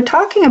 And we're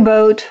talking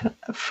about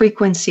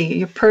frequency,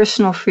 your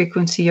personal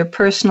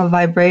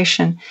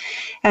vibration.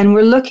 And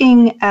we're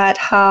looking at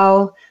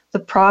how the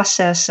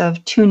process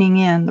of tuning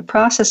in, the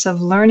process of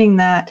learning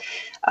that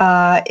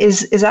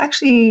is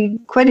actually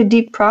quite a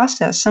deep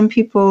process. Some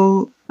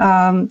people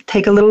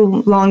take a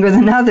little longer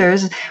than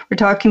others. We're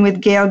talking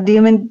with Gail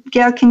Dealman.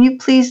 Gail, can you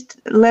please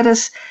let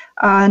us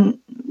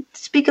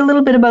speak a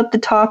little bit about the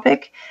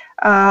topic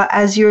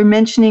as you're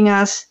mentioning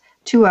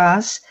to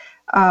us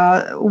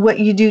what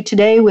you do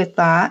today with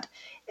that,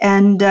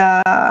 and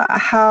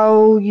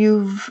how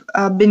you've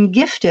been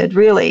gifted,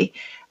 really,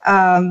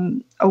 a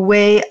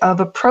way of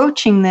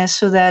approaching this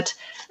so that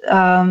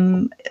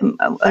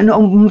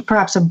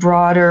perhaps a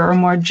broader or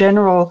more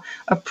general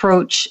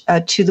approach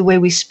to the way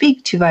we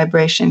speak to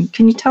vibration.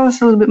 Can you tell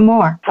us a little bit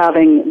more?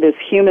 Having this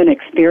human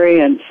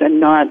experience and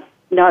not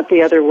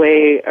the other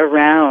way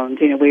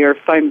around. You know, we are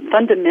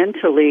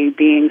fundamentally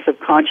beings of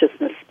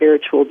consciousness,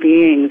 spiritual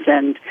beings,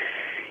 and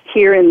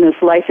here in this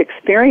life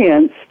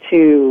experience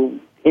to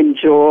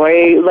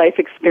enjoy life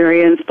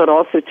experience, but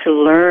also to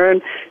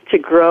learn, to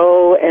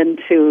grow, and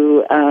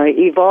to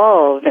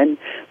evolve. And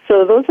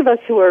so those of us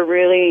who are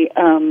really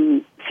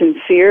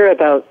sincere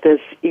about this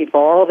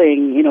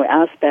evolving,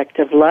 aspect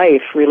of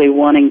life, really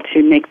wanting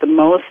to make the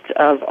most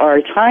of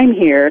our time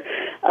here,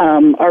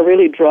 are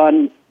really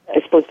drawn, I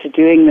suppose, to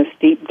doing this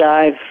deep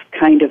dive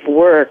kind of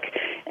work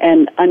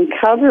and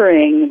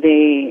uncovering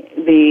the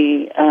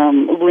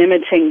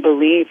limiting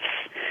beliefs,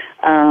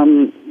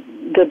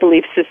 the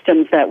belief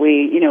systems that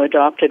we,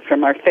 adopted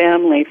from our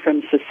family,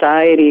 from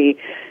society,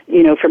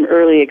 from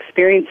early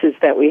experiences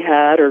that we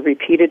had or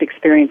repeated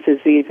experiences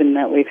even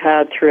that we've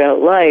had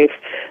throughout life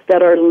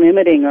that are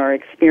limiting our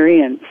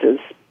experiences,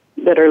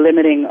 that are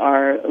limiting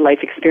our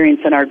life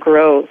experience and our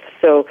growth.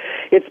 So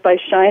it's by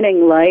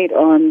shining light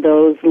on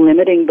those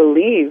limiting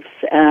beliefs,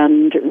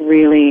 and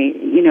really,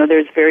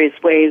 there's various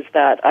ways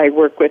that I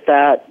work with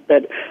that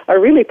are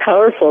really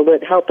powerful,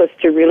 that help us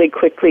to really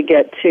quickly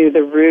get to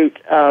the root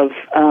of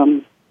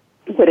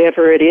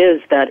whatever it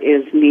is that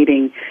is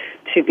needing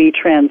to be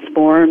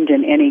transformed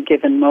in any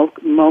given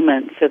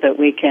moment, so that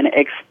we can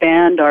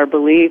expand our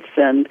beliefs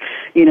and,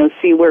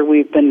 see where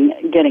we've been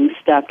getting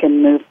stuck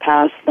and move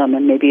past them,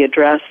 and maybe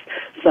address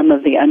some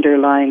of the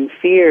underlying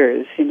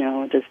fears.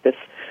 Does this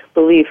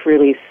belief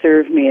really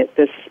serve me at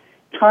this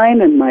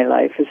time in my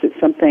life? Is it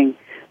something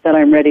that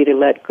I'm ready to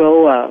let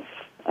go of?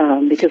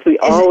 Because we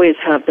always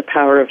have the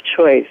power of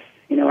choice.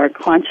 Our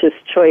conscious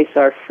choice,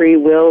 our free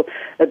will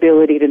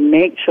ability to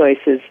make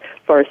choices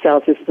for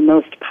ourselves is the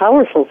most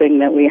powerful thing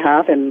that we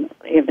have in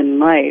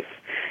life.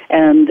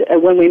 And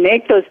when we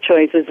make those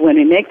choices, when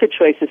we make the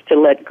choices to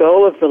let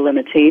go of the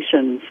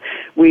limitations,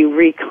 we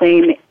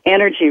reclaim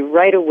energy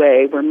right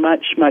away. We're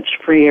much, much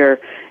freer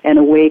and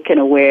awake and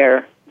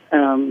aware,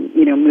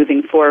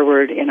 moving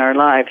forward in our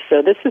lives.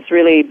 So this has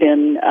really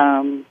been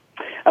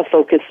a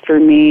focus for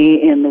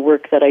me in the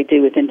work that I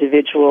do with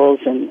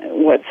individuals, and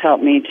what's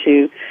helped me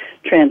to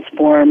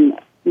transform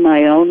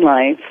my own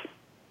life.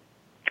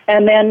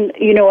 And then,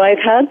 I've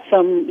had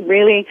some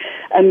really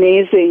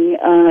amazing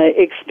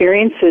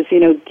experiences,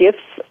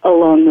 gifts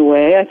along the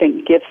way. I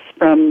think gifts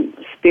from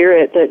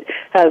Spirit that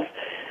have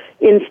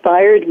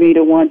inspired me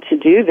to want to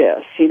do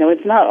this.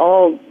 It's not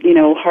all,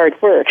 hard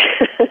work.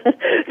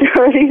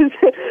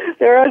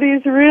 There are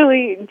these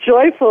really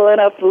joyful and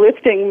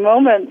uplifting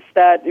moments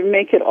that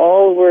make it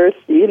all worth,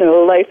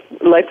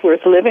 life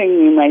worth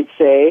living, you might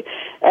say.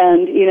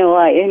 And,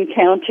 I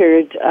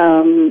encountered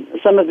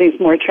some of these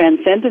more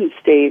transcendent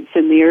states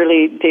in the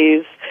early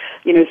days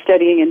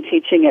studying and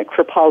teaching at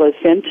Kripalu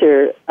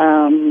Center,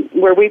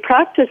 where we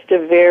practiced a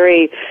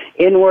very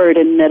inward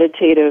and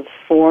meditative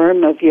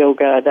form of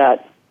yoga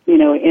that,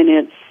 in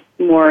its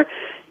more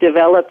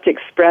developed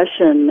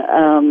expression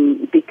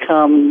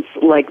becomes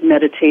like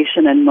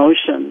meditation and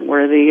motion,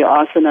 where the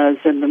asanas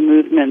and the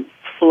movements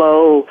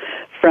flow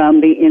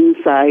from the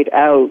inside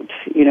out,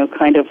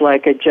 kind of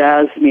like a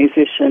jazz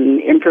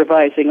musician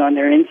improvising on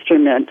their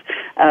instrument.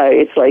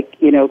 It's like,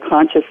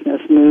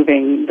 consciousness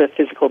moving the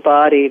physical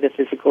body, the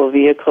physical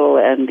vehicle,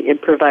 and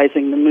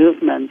improvising the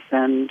movements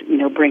and,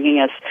 bringing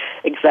us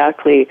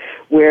exactly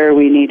where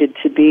we needed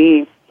to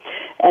be.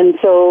 And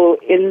so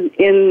in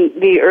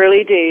the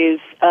early days,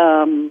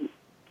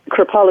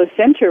 Kripalu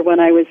Center, when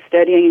I was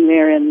studying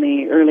there in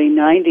the early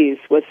 90s,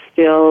 was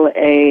still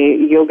a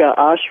yoga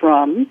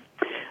ashram,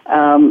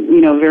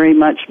 very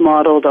much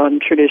modeled on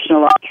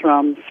traditional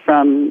ashrams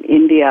from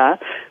India,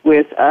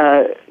 with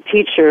a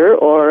teacher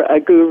or a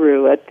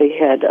guru at the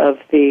head of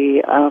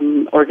the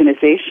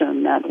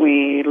organization that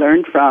we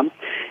learned from.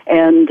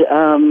 And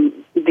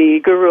the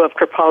guru of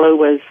Kripalu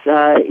was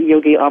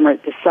Yogi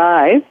Amrit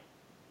Desai,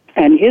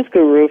 and his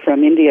guru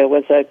from India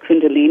was a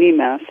Kundalini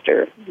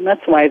master. And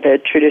that's why the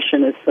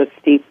tradition is so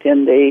steeped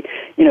in the,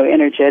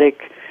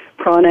 energetic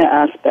prana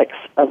aspects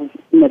of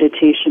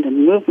meditation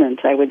and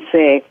movement, I would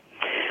say.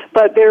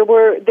 But there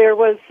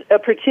was a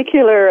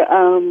particular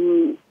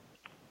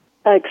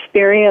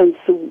experience,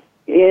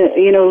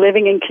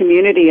 living in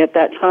community at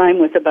that time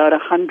with about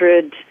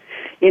 100,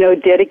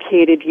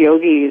 dedicated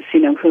yogis,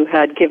 who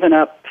had given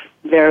up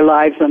their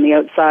lives on the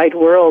outside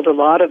world, a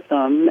lot of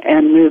them,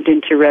 and moved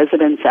into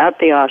residence at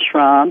the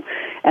ashram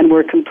and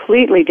were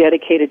completely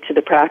dedicated to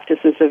the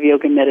practices of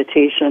yoga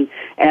meditation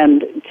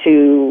and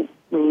to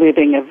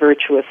living a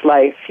virtuous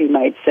life, you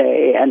might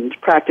say, and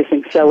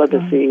practicing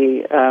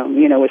celibacy,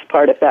 was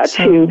part of that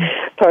too.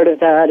 Part of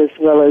that, as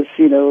well as,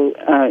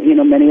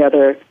 many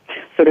other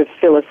sort of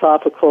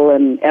philosophical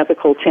and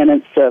ethical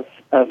tenets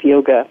of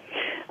yoga.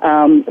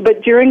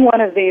 But during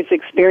one of these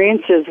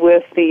experiences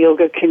with the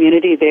yoga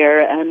community there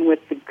and with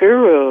the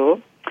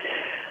guru,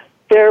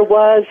 there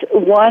was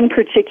one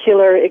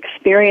particular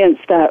experience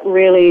that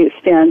really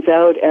stands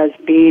out as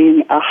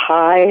being a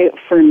high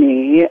for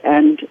me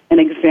and an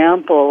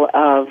example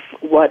of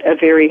what a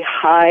very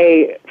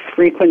high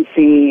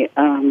frequency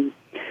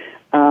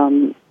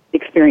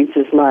experience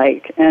is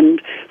like.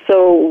 And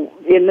so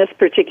in this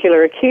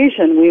particular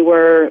occasion, we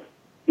were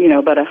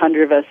about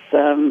 100 of us,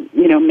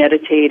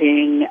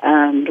 meditating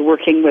and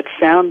working with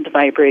sound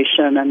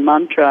vibration and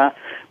mantra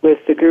with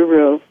the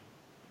guru.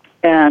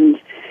 And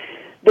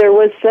there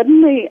was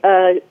suddenly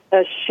a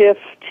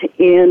shift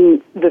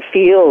in the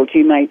field,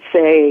 you might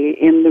say,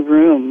 in the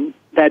room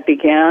that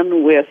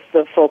began with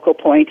the focal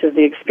point of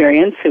the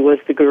experience, who was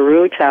the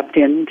guru, tapped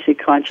into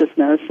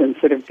consciousness and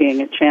sort of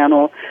being a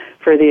channel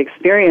for the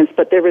experience.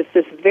 But there was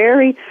this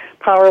very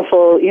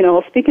powerful,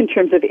 I'll speak in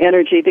terms of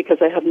energy because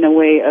I have no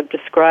way of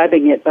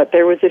describing it, but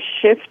there was a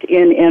shift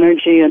in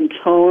energy and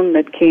tone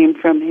that came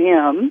from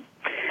him.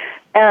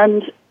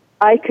 And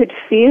I could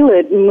feel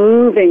it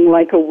moving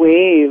like a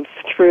wave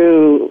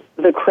through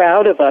the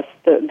crowd of us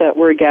that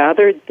were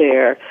gathered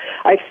there.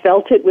 I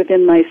felt it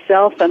within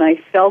myself, and I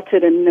felt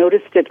it and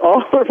noticed it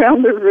all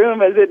around the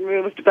room as it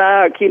moved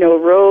back,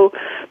 row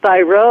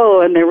by row,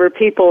 and there were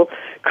people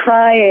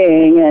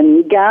crying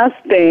and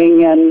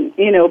gasping and,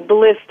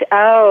 blissed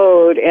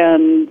out,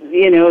 and,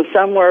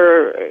 some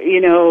were,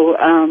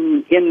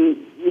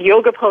 in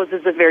yoga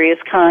poses of various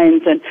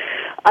kinds, and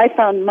I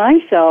found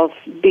myself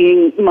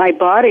my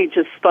body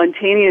just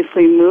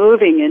spontaneously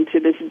moving into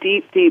this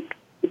deep, deep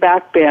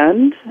back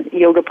bend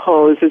yoga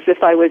pose, as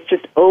if I was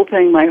just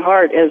opening my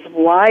heart as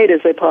wide as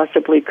I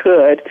possibly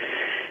could,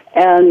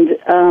 and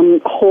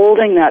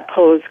holding that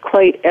pose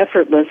quite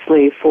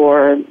effortlessly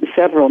for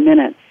several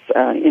minutes,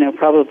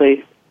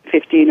 probably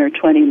 15 or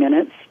 20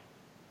 minutes.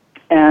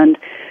 And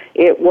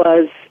it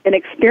was an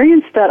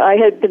experience that I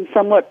had been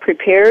somewhat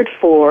prepared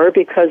for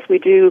because we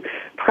do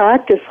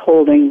practice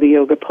holding the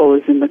yoga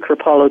pose in the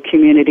Kripalu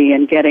community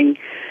and getting,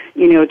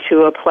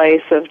 to a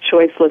place of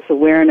choiceless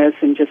awareness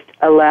and just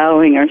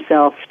allowing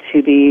ourselves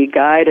to be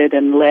guided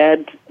and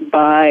led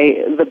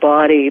by the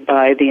body,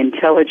 by the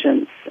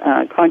intelligence,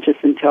 conscious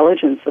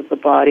intelligence of the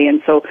body.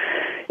 And so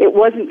it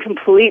wasn't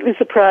completely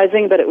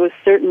surprising, but it was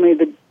certainly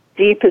the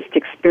deepest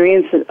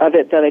experience of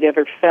it that I'd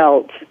ever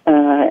felt,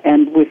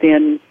 and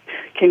within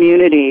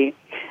community.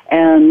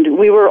 And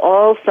we were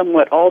all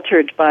somewhat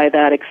altered by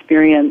that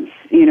experience,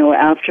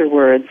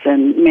 afterwards,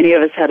 and many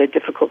of us had a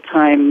difficult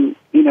time,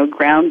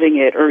 grounding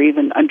it or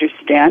even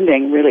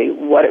understanding really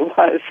what it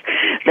was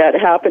that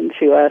happened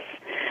to us.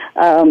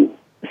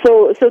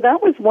 So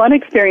that was one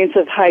experience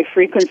of high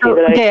frequency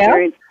that I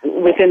experienced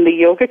within the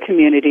yoga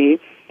community.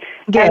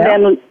 Yeah.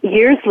 And then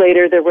years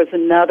later, there was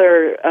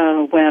another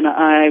when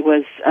I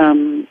was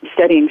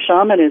studying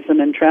shamanism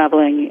and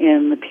traveling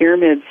in the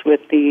pyramids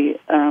with the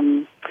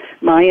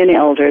Mayan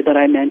elder that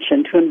I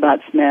mentioned,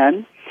 Hunbat's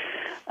men.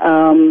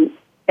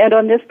 And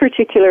on this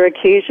particular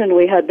occasion,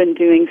 we had been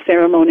doing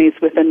ceremonies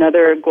with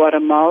another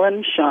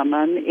Guatemalan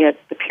shaman at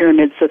the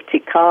pyramids of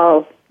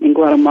Tikal in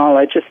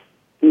Guatemala, just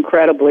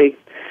incredibly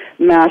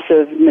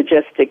massive,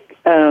 majestic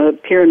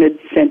pyramid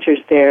centers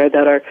there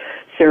that are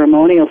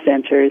ceremonial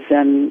centers.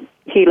 And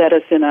he led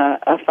us in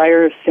a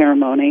fire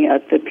ceremony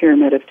at the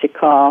Pyramid of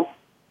Tikal,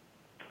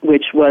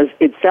 which was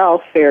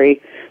itself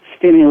very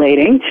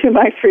stimulating to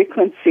my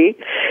frequency.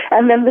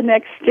 And then the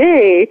next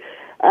day,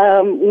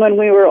 when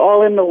we were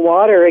all in the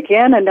water,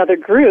 again, another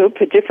group,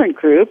 a different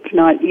group,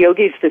 not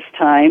yogis this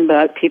time,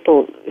 but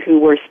people who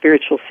were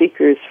spiritual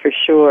seekers for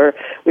sure.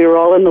 We were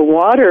all in the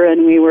water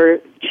and we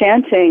were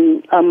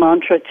chanting a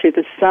mantra to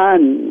the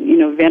sun,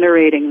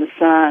 venerating the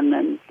sun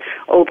and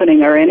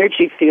opening our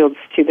energy fields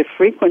to the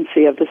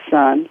frequency of the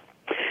sun.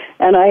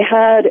 And I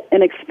had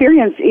an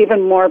experience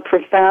even more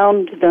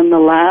profound than the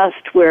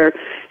last, where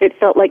it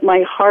felt like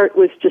my heart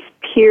was just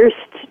pierced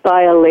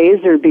by a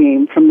laser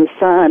beam from the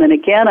sun. And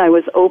again, I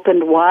was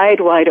opened wide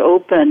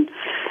open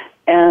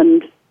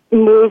and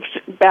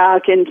moved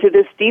back into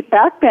this deep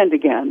back bend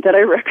again that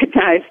I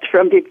recognized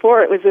from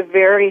before. It was a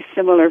very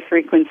similar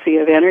frequency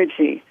of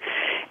energy.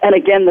 And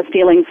again, the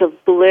feelings of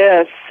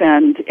bliss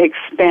and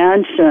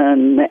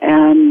expansion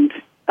and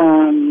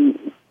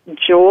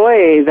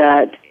joy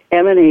that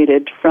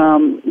emanated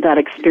from that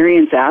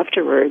experience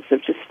afterwards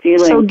of just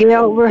feeling so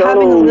Gail, we're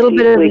having a little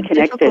bit of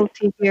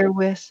difficulty here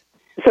with.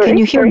 Sorry, can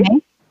you hear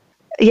me?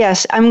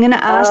 Yes, I'm going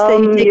to ask that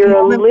you take you're a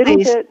moment, a little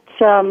please.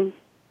 bit.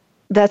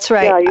 That's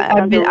right.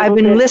 Yeah, I've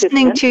been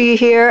listening to you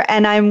here,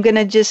 and I'm going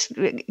to just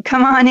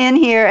come on in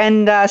here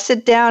and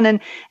sit down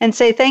and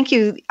say thank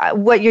you.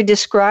 What you're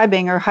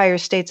describing are higher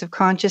states of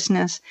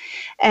consciousness,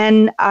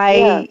 and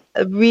I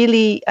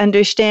really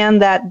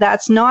understand that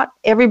that's not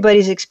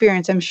everybody's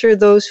experience. I'm sure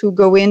those who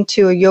go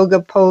into a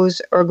yoga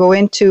pose or go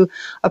into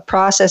a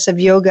process of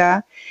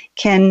yoga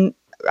can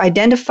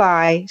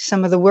identify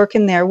some of the work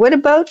in there. What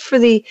about for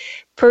the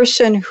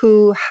person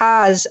who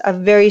has a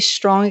very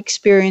strong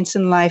experience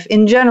in life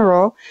in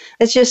general?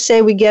 Let's just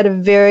say we get a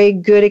very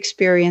good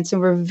experience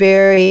and we're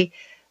very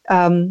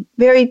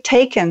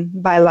taken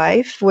by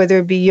life, whether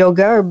it be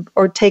yoga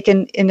or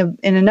taken in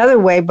another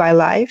way by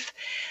life,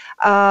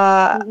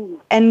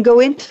 and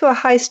go into a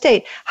high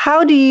state.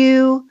 How do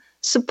you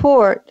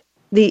support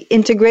the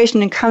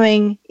integration and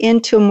coming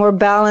into a more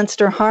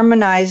balanced or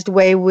harmonized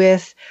way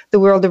with the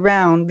world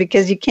around?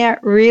 Because you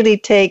can't really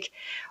take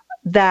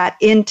that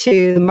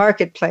into the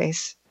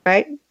marketplace,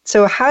 right?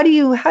 So how do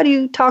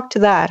you talk to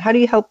that? How do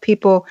you help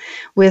people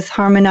with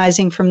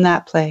harmonizing from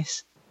that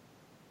place?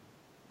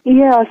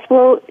 Yes,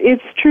 well,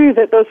 it's true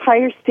that those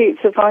higher states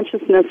of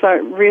consciousness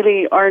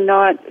are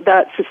not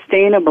that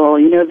sustainable.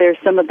 There's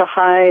some of the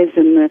highs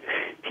and the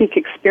peak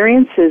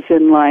experiences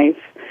in life,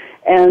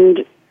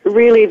 and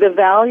really the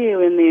value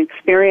in the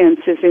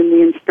experience is in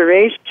the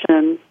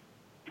inspiration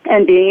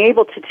and being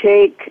able to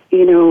take,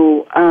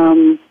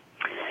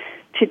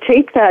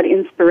 that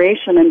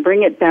inspiration and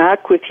bring it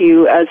back with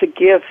you as a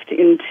gift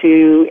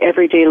into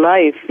everyday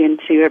life,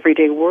 into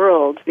everyday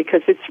world,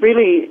 because it's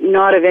really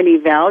not of any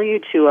value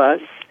to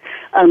us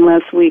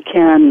unless we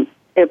can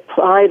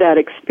apply that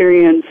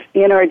experience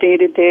in our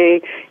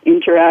day-to-day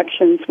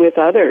interactions with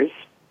others.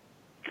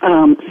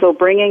 So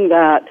bringing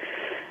that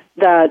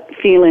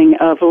feeling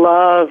of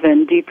love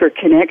and deeper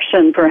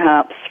connection,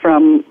 perhaps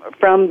from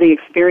the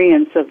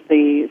experience of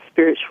the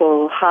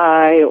spiritual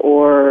high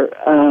or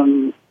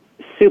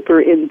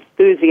super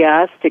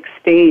enthusiastic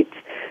state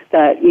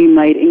that you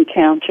might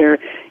encounter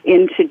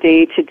into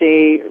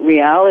day-to-day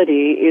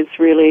reality is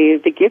really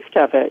the gift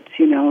of it,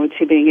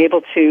 to being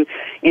able to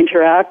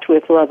interact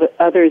with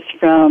others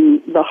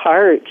from the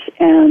heart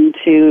and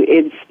to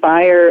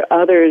inspire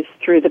others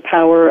through the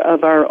power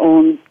of our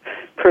own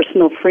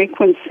personal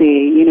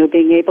frequency,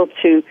 being able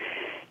to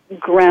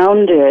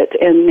ground it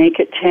and make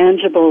it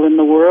tangible in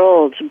the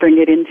world, bring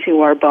it into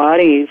our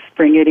bodies,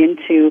 bring it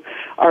into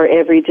our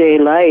everyday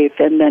life,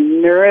 and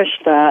then nourish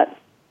that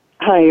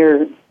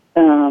higher,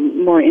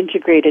 more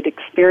integrated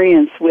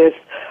experience with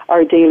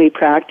our daily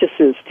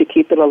practices to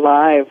keep it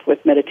alive, with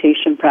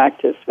meditation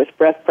practice, with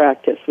breath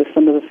practice, with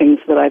some of the things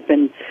that I've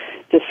been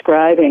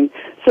describing,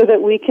 so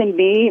that we can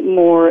be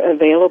more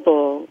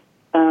available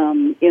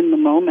in the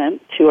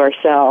moment to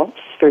ourselves,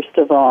 first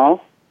of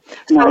all,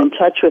 more in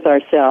touch with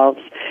ourselves,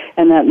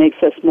 and that makes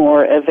us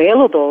more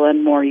available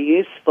and more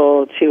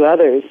useful to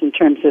others in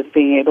terms of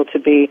being able to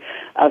be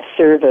of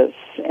service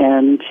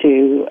and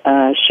to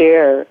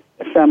share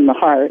from the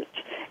heart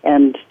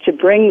and to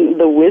bring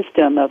the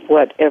wisdom of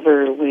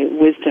whatever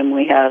wisdom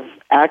we have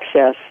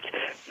accessed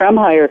from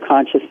higher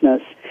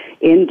consciousness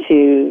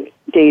into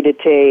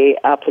day-to-day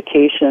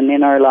application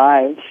in our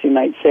lives, you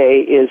might say,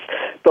 is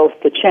both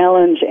the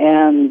challenge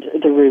and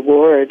the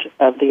reward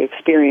of the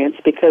experience,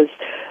 because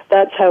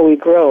that's how we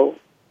grow,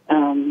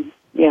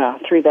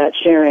 through that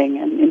sharing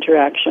and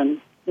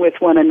interaction with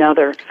one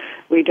another.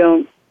 We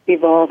don't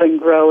evolve and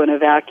grow in a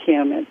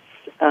vacuum.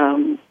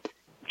 It's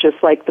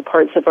just like the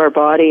parts of our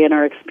body and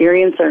our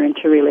experience are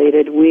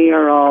interrelated. We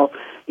are all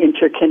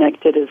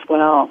interconnected as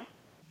well.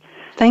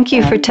 Thank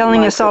you for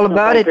telling us all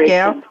about it,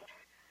 Gail.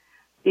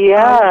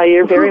 Yeah,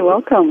 you're very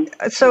welcome.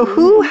 So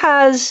who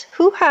has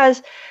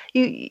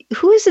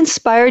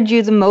inspired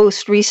you the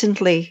most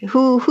recently?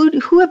 Who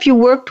have you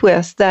worked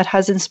with that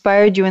has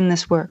inspired you in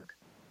this work?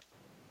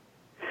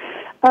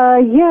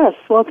 Yes,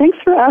 well, thanks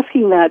for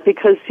asking that,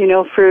 because,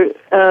 for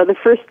the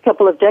first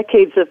couple of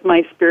decades of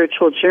my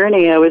spiritual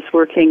journey, I was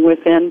working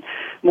within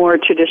more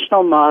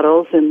traditional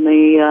models in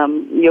the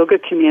yoga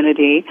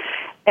community.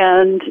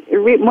 And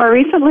more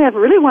recently, I've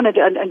really wanted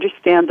to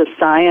understand the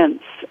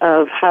science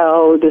of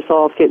how this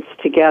all fits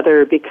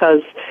together,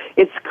 because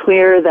it's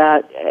clear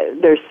that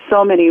there's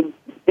so many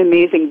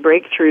amazing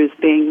breakthroughs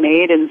being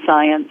made in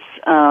science,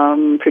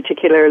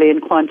 particularly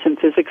in quantum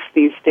physics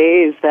these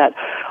days, that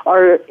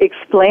are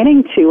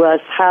explaining to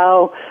us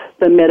how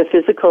the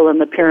metaphysical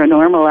and the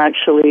paranormal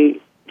actually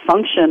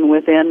function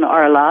within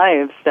our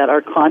lives, that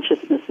our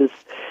consciousness is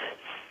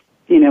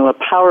a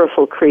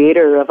powerful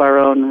creator of our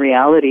own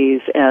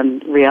realities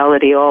and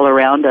reality all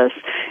around us.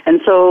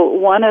 And so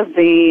one of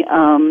the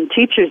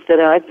teachers that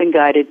I've been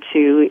guided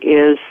to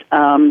is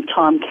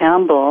Tom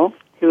Campbell,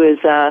 who is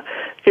a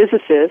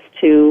physicist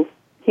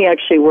he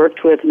actually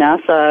worked with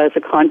NASA as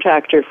a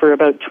contractor for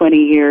about 20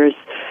 years,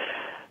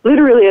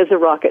 literally as a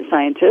rocket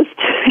scientist.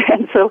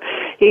 And so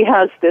he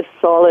has this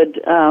solid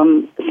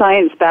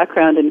science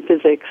background in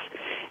physics.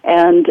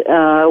 And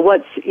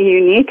what's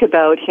unique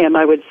about him,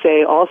 I would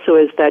say, also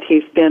is that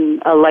he's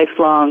been a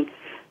lifelong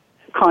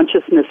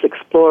consciousness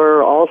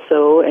explorer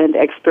also, and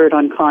expert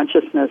on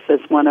consciousness, as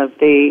one of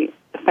the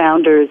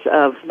founders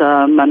of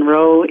the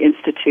Monroe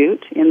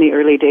Institute in the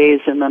early days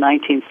in the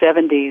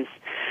 1970s,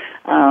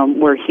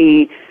 where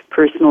he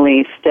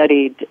personally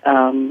studied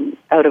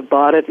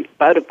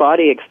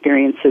out-of-body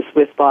experiences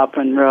with Bob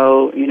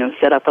Monroe,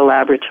 set up a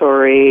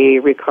laboratory,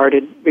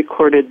 recorded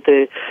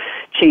the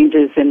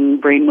changes in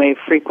brainwave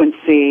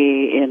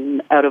frequency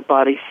in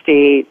out-of-body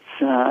states,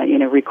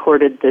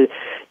 recorded the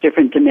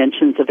different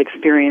dimensions of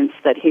experience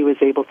that he was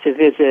able to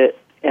visit,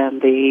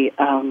 and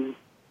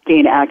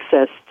gain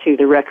access to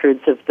the records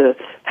of the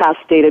past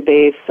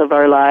database of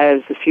our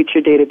lives, the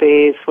future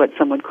database, what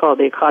some would call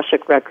the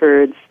Akashic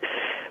records.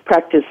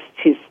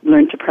 He's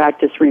learned to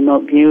practice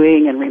remote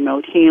viewing and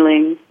remote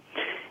healing.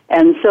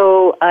 And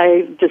so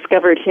I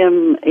discovered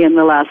him in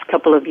the last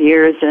couple of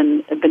years,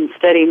 and have been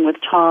studying with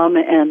Tom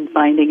and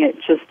finding it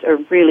just a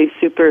really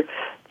super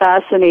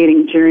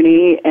fascinating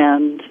journey.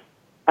 And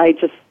I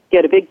just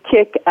get a big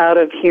kick out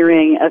of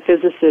hearing a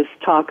physicist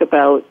talk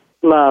about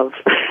love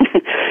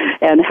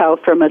and how,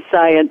 from a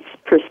science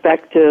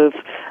perspective,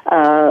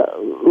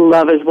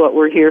 love is what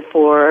we're here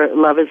for.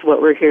 Love is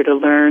what we're here to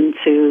learn,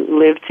 to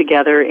live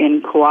together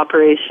in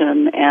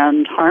cooperation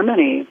and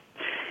harmony.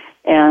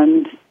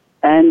 And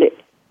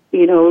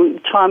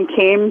Tom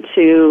came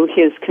to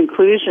his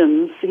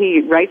conclusions. He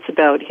writes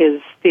about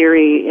his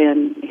theory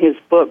in his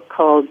book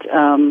called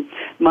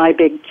My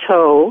Big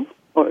Toe,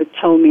 or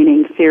toe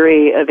meaning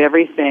theory of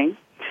everything,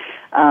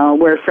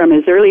 where from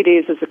his early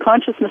days as a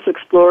consciousness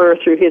explorer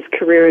through his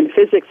career in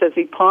physics, as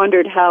he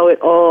pondered how it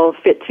all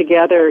fit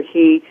together,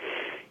 he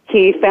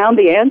found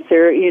the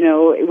answer,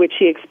 which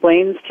he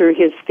explains through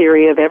his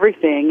theory of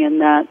everything,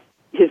 and that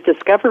his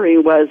discovery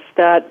was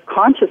that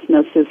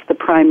consciousness is the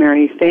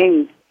primary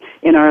thing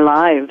in our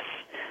lives.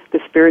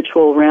 The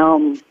spiritual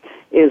realm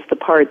is the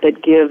part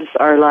that gives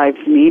our lives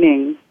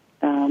meaning,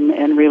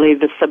 and really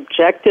the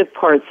subjective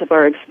parts of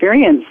our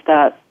experience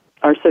that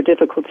are so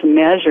difficult to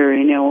measure,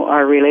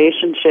 our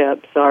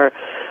relationships, our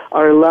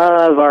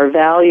love, our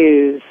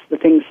values, the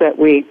things that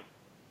we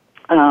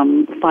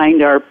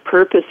find our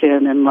purpose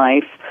in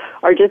life,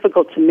 are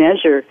difficult to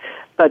measure,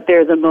 but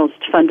they're the most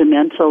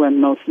fundamental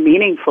and most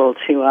meaningful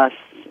to us,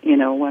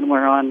 when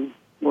we're on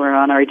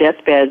our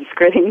deathbeds,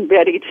 getting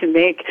ready to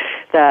make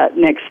that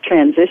next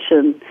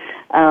transition.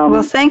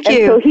 Well, thank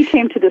you. And so he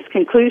came to this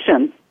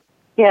conclusion.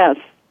 Yes.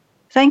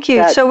 Thank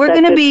you. So we're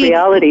going to be...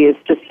 reality is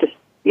just...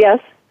 Yes?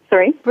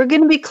 Sorry? We're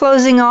going to be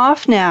closing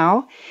off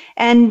now.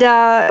 And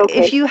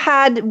if you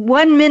had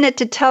 1 minute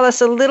to tell us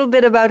a little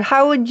bit about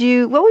what would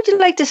you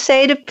like to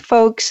say to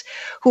folks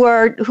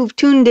who've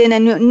tuned in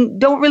and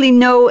don't really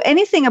know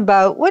anything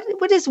about,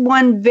 what is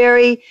one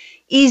very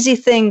easy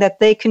thing that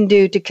they can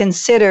do to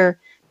consider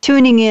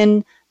tuning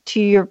in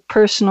to your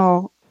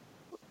personal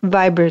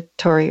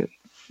vibratory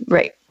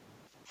rate?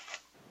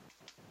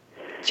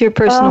 To your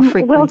personal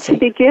frequency. Well, to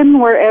begin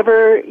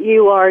wherever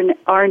you are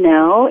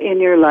now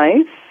in your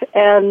life,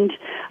 and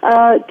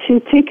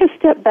to take a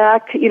step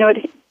back,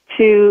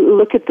 to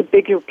look at the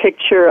bigger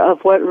picture of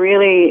what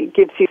really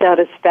gives you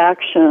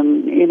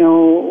satisfaction.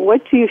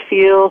 What do you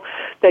feel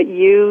that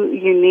you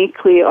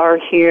uniquely are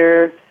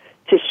here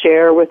to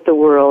share with the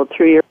world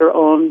through your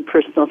own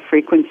personal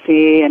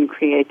frequency and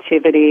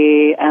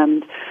creativity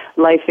and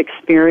life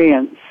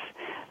experience?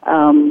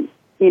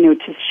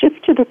 To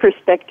shift to the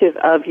perspective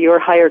of your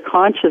higher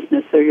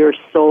consciousness or your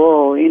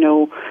soul,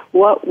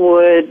 what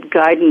would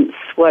guidance,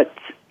 what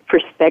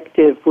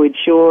perspective would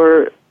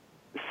your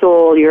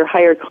soul, your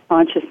higher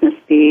consciousness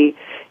be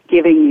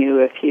giving you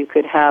if you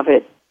could have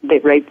it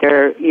right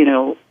there,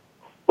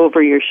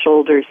 over your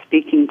shoulder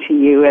speaking to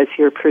you as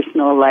your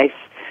personal life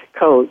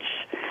coach.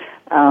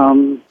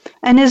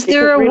 And is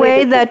there a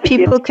way that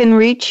people can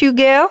reach you,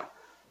 Gail?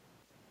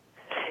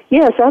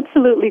 Yes,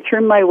 absolutely.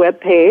 Through my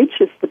webpage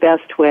is the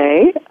best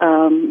way,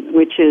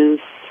 which is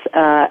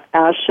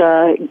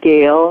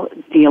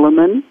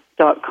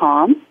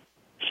AshaGailDieleman.com.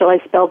 Shall I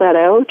spell that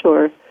out,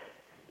 or?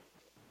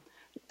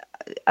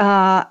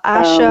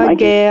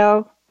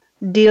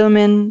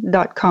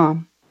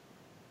 AshaGailDieleman.com.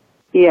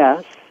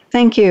 Yes.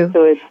 Thank you.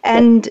 So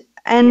and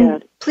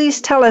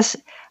please tell us,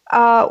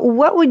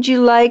 what would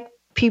you like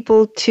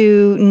people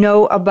to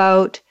know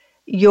about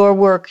your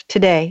work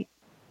today?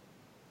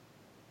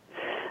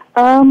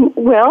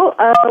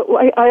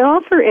 I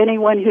offer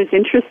anyone who's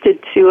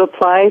interested to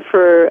apply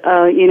for,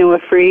 a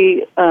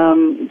free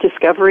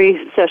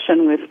discovery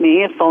session with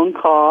me, a phone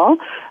call,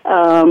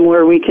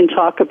 where we can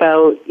talk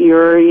about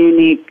your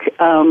unique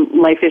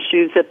life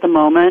issues at the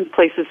moment,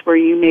 places where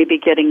you may be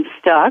getting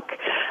stuck.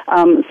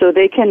 So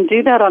they can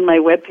do that on my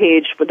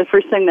webpage. But the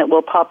first thing that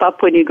will pop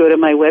up when you go to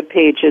my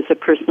webpage is a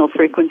personal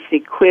frequency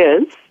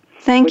quiz.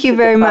 Thank you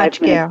very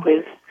much, Gail.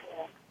 Quiz.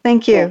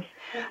 Thank you. Yes.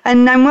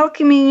 And I'm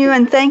welcoming you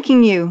and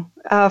thanking you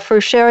for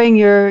sharing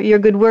your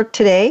good work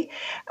today.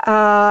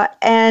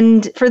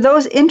 And for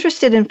those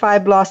interested in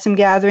Five Blossom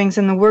Gatherings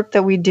and the work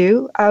that we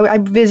do, I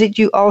visit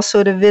you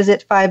also to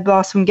visit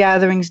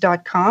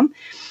fiveblossomgatherings.com.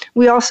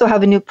 We also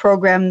have a new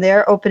program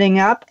there opening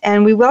up,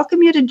 and we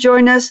welcome you to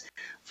join us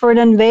for an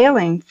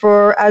unveiling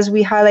as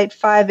we highlight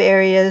 5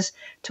 areas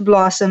to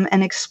blossom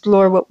and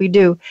explore what we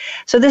do.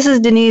 So this is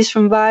Denise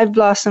from Five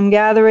Blossom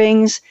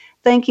Gatherings.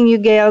 Thanking you,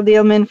 Gail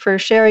Dieleman, for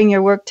sharing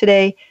your work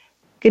today.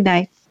 Good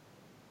night.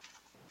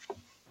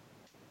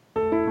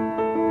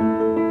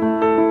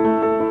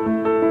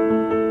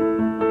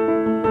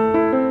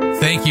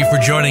 Thank you for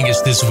joining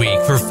us this week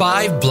for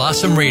Five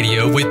Blossom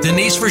Radio with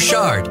Denise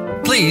Richard.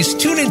 Please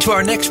tune into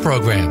our next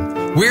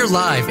program. We're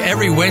live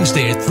every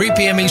Wednesday at 3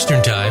 p.m.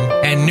 Eastern Time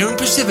and noon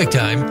Pacific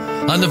Time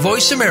on the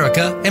Voice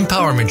America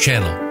Empowerment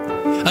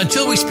Channel.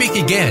 Until we speak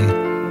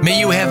again, may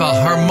you have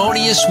a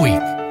harmonious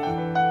week.